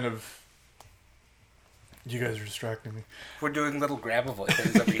that kind of... You guys are distracting me. We're doing little grabavoy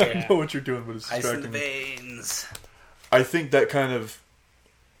things over I here. know what you're doing, but it's Ice in the distracting me. veins. I think that kind of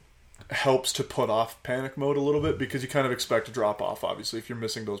helps to put off panic mode a little bit because you kind of expect a drop off, obviously, if you're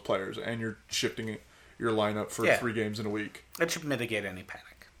missing those players and you're shifting your lineup for Yeah. 3 games in a week. That should mitigate any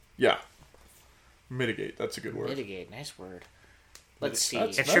panic. Yeah. Mitigate, that's a good word. Mitigate, nice word. Let's see.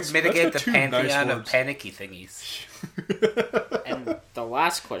 It That's- should mitigate the that's 2 nice pantheon of words. panicky thingies. And the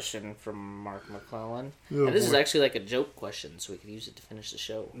last question from Mark McClellan. Oh, and this is boy. actually like a joke question, so we could use it to finish the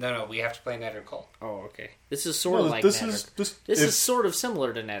show. No, we have to play Net or Cole. Oh, okay. This is sort of No, like this Net is or- this. This if- is sort of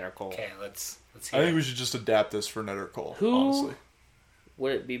similar to Net or Cole. Okay, let's I hear think it. we should just adapt this for Net or Cole. Who- Honestly,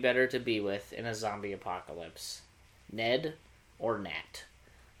 Would it be better to be with in a zombie apocalypse? Ned or Nat?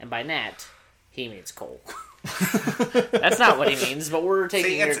 And by Nat, he means Cole. That's not what he means, but we're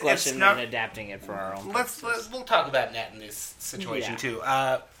taking your it's question not- and adapting it for our own We'll talk about Net in this situation Yeah. too.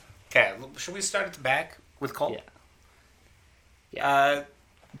 Okay, should we start at the back with Cole? Yeah.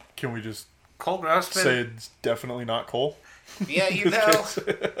 can we just Cole Grossman. say it's definitely not Cole? Yeah, you know,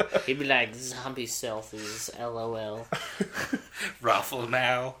 He'd be like, zombie selfies, LOL. Ruffle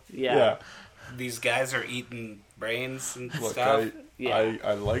now. Yeah. These guys are eating brains and Look, stuff.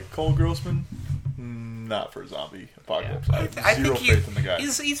 I like Cole Grossman, not for zombie apocalypse. I have I zero think faith in the guy.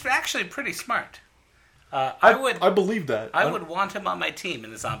 he's actually pretty smart. I believe that. would want him on my team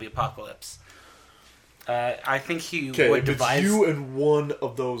in the zombie apocalypse. I think he Okay, would if devise. it's you and one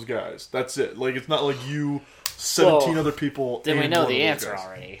of those guys, that's it. Like, it's not like you, 17 Well, other people. Then we and know one the of those answer guys.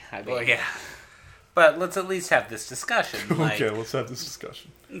 already. I mean, Well, yeah. But let's at least have this discussion. Like, Okay, let's have this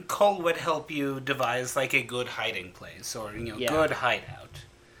discussion. Cole would help you devise like a good hiding place or Yeah. good hideout,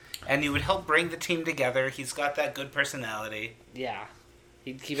 and you would help bring the team together. He's got that good personality. Yeah.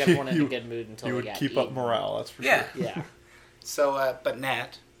 He'd keep everyone in He a would- good mood until He they would got keep up eaten. morale, that's for Yeah. sure. Yeah. So, but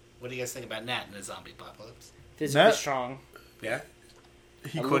Nat, what do you guys think about Nat in the zombie apocalypse? Physically Nat- strong. Yeah,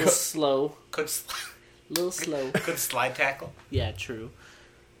 He A could little slow. could little slow. could slide tackle. Yeah, true.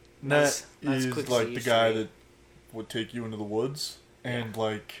 Nat Not as is quick as like he the used guy to be. that would take you into the woods and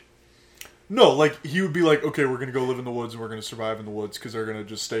like no, like he would be like, okay, we're gonna go live in the woods and we're gonna survive in the woods because they're gonna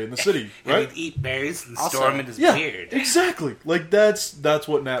just stay in the city, And right? he'd eat berries and Also- store them in his Yeah, beard. exactly. Like that's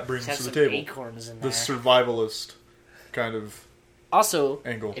what Nat brings Has to the some table. acorns in The there. survivalist kind of Also,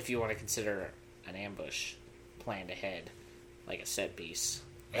 angle. if you want to consider an ambush planned ahead, like a set piece,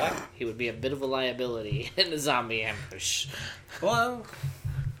 Yeah. he would be a bit of a liability in a zombie ambush. Well.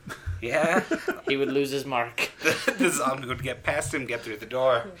 Yeah. He would lose his mark, The zombie would get past him, get through the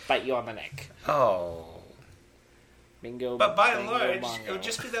door. bite you on the neck. Oh. Bingo. But by and bingo, large, bongo. it would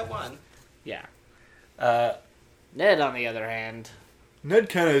just be that one. Yeah. Uh, Ned, on the other hand, Ned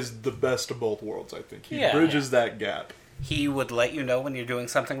kind of is the best of both worlds, I think. He Yeah. bridges that gap. he would let you know when you're doing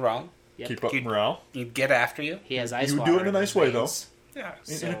something wrong. yep. Keep up He'd- morale He'd get after you. He has ice would water do it in a nice his way, though. veins. Yeah.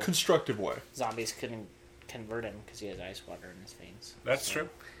 In a So- constructive way. Zombies couldn't convert him because he has ice water in his veins. That's So- true.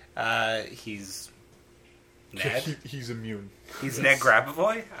 He's He's Ned. immune. He's Ned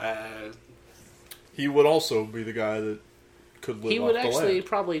Grabavoy. He would also be the guy that could live He off would the actually land.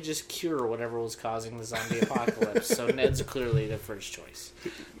 probably just cure whatever was causing the zombie apocalypse. So Ned's clearly the first choice.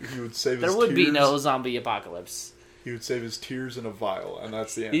 He would save There his would be tears. no zombie apocalypse. He would save his tears in a vial, and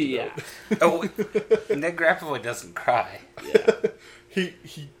that's the antidote. Yeah. Oh, Ned Grabavoy doesn't cry. Yeah.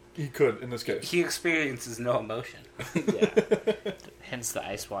 He could in this case. He experiences no emotion. Yeah. Hence the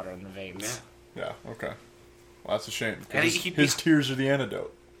ice water in the veins. Yeah. Yeah. Okay. Well, that's a shame. 'cause And his, he'd his be- tears are the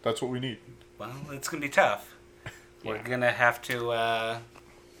antidote. That's what we need. Well, it's gonna be tough. We're Yeah. gonna have to.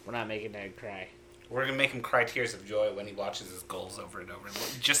 We're not making Ned cry. We're gonna make him cry tears of joy when he watches his goals over and over.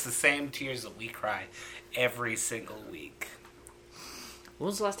 Just the same tears that we cry every single week. When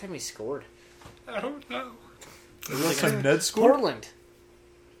was the last time he scored? I don't know. Was the last time Ned scored? Portland.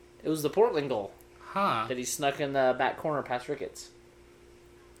 It was the Portland goal Huh? that he snuck in the back corner past Ricketts.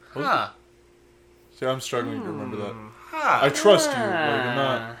 Huh? See, I'm struggling to remember that. Huh? I trust you. Like, I'm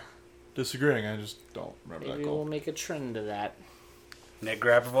not disagreeing. I just don't remember Maybe that we'll goal. make a trend of that. Ned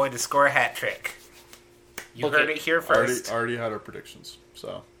Grabavoy to score a hat trick. You Okay. heard it here first. Already had our predictions.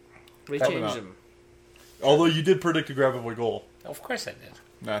 So, We Probably changed not. him. although you did predict a Grabavoy goal, Of course I did.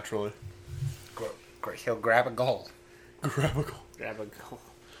 naturally. He'll grab a goal. Grab a goal. Grab a goal.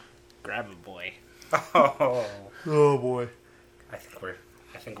 Grab a boy. Oh, Oh boy. I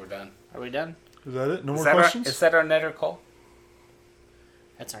think we're done. Are we done? Is that it? No Is more that questions? is that our Ned or Cole?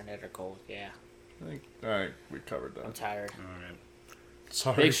 That's our Ned or Cole. Yeah. I think, all right, we covered I'm that. tired. All right.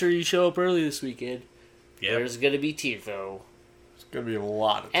 Sorry. Make sure you show up early this weekend. Yep. There's going to be TIFO. It's gonna be a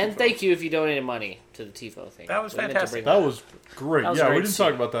lot of. And TIFO. thank you if you donated money to the TIFO thing. That was We meant to fantastic. bring That was great. That was Yeah, great we to didn't see.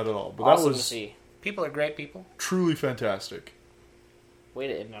 talk about that at all, but awesome that to was see. People are great people. truly fantastic. Way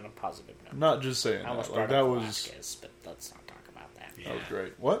to end on a positive note. I'm not just saying I almost that. Like brought that up was Velasquez, but let's not talk about that. that was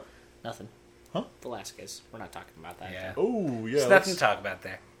great. What? Nothing. Huh? Velasquez. We're not talking about that. Yeah. Oh yeah. There's nothing to talk about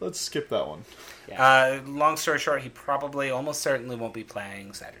there. Let's skip that one. Long story short, he probably, almost certainly won't be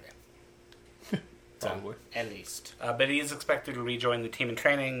playing Saturday. Probably. At least. But he is expected to rejoin the team in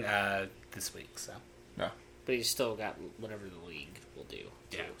training this week. So No. But he's still got whatever the league will do.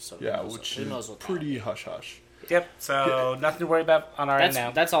 Too. Yeah. So who Yeah, knows, which who is knows what that'll pretty be. hush hush. yep. So nothing to worry about on our end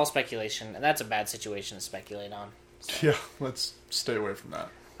now. That's all speculation, and that's a bad situation to speculate on. Yeah, let's stay away from that.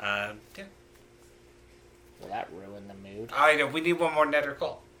 Yeah. Will that ruin the mood? I know. We need one more Ned or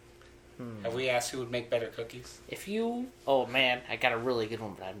Cole. Have we asked who would make better cookies? If you, oh man, I got a really good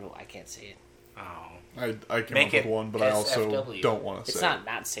one, but I can't say it. Oh. I came Make up with it one, but I also SFW. don't want to It's say.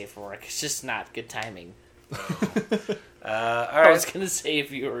 not safe for work. It's just not good timing. All I was right. gonna say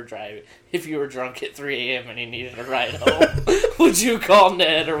if you were drunk at 3 a.m. and you needed a ride home, would you call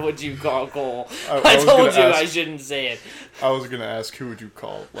Ned or would you call Cole? I I was told gonna you I ask- shouldn't say it. I was gonna ask who would you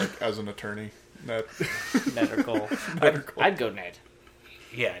call, like as an attorney. Ned. Ned or Cole? Ned or Cole. I'd go Ned.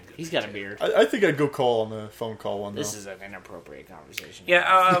 Yeah. He's got a beard. I think I'd go call on the phone call one. This though. is an inappropriate conversation.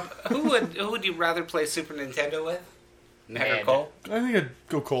 Yeah. Who would you rather play Super Nintendo with? Ned or Ned. Cole? I think I'd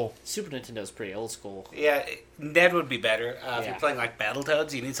go call. Super Nintendo's pretty old school. Yeah, Ned would be better. If Yeah. you're playing like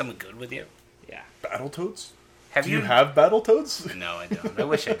Battletoads, you need someone good with you. Yeah. Battletoads? Have Do you have Battletoads? No, I don't. I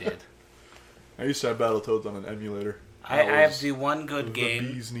wish I did. I used to have Battletoads on an emulator. I That have was the one good the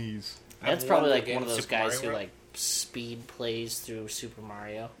game. bee's knees. That's I've probably won like the one game of those Super guys Mario who World. like speed plays through Super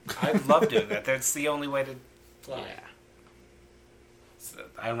Mario. I love doing that. That's the only way to fly. Yeah. So,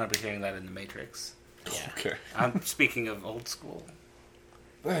 I remember hearing that in The Matrix. Yeah. Okay. I'm speaking of old school.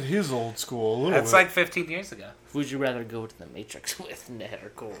 That is old school a little That's bit. like 15 years ago. Would you rather go to the Matrix with Ned or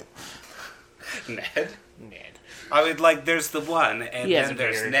Cole? Ned? Ned. I would like, there's the one, and He has then a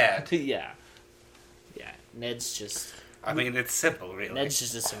there's beard. Ned. Yeah. Yeah. Ned's just I mean, it's simple, really. Ned's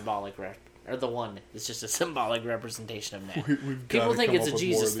just a symbolic or the one is just a symbolic representation of Ned. We've People gotta think come it's a up with more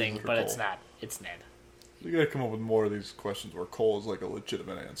Jesus of these thing, that are but it's Cole. not. It's Ned. We gotta come up with more of these questions where Cole is like a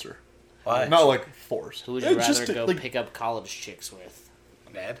legitimate answer, Why? not like forced. Who would It's you rather just, go like, pick up college chicks with?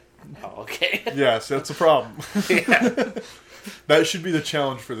 Ned? Oh, okay. Yes, that's a problem. Yeah. That should be the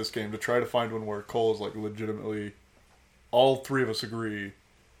challenge for this game, to try to find one where Cole is like legitimately, all three of us agree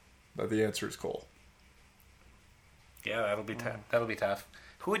that the answer is Cole. Yeah, that'll be tough. That'll be tough.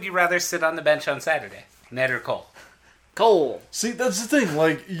 Who would you rather sit on the bench on Saturday? Ned or Cole? Cole. See, that's the thing.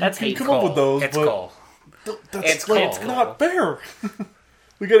 Like, you That's can hate come Cole. up with those, It's but Cole. that's It's like, Cole. not fair.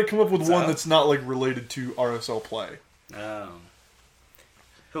 We got to come up with So? one that's not like related to RSL play. Oh.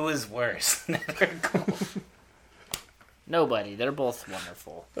 Who is worse? Ned or Cole? Nobody. They're both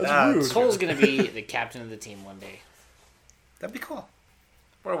wonderful. That's Nah, rude. it's Cole's gonna be the captain of the team one day. That'd be cool.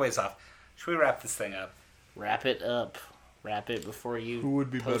 We're a ways off. Should we wrap this thing up? Wrap it up. Wrap it before you. Who would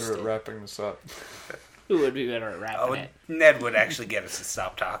be post better at it. wrapping this up? Who would be better at wrapping Oh, it? Ned would actually get us to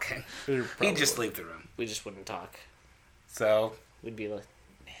stop talking. You're He'd just probably- leave the room. We just wouldn't talk. So, We'd be like,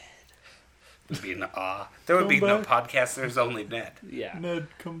 it'd be an awe. There would be Come no back. podcast. There's only Ned. yeah. Ned,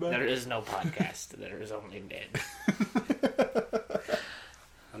 come back. There is no podcast. There is only Ned.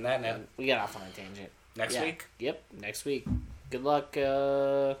 On that note, We got off on a tangent. next Yeah. week, Yep. Next week. Good luck.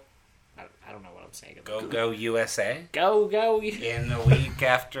 I don't know what I'm saying. go USA. Go. In the week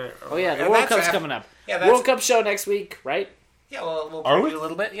after. Oh yeah, the and World that's Cup's af- coming up. Yeah, that's, World Cup show next week, right? Yeah, we'll Are preview we? a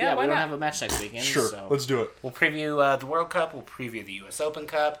little bit. Yeah, Yeah, we why don't not? have a match next weekend. Sure, So let's do it. We'll preview the World Cup. We'll preview the U.S. Open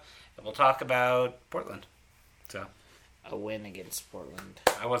Cup, and we'll talk about Portland. So a win against Portland.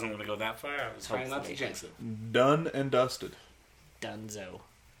 I wasn't going to go that far. I was trying not to Hopefully. jinx it. Done and dusted. Dunzo.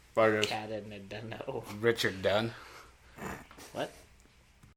 Bye, guys. Cat and a dunno. Richard Dunn. What?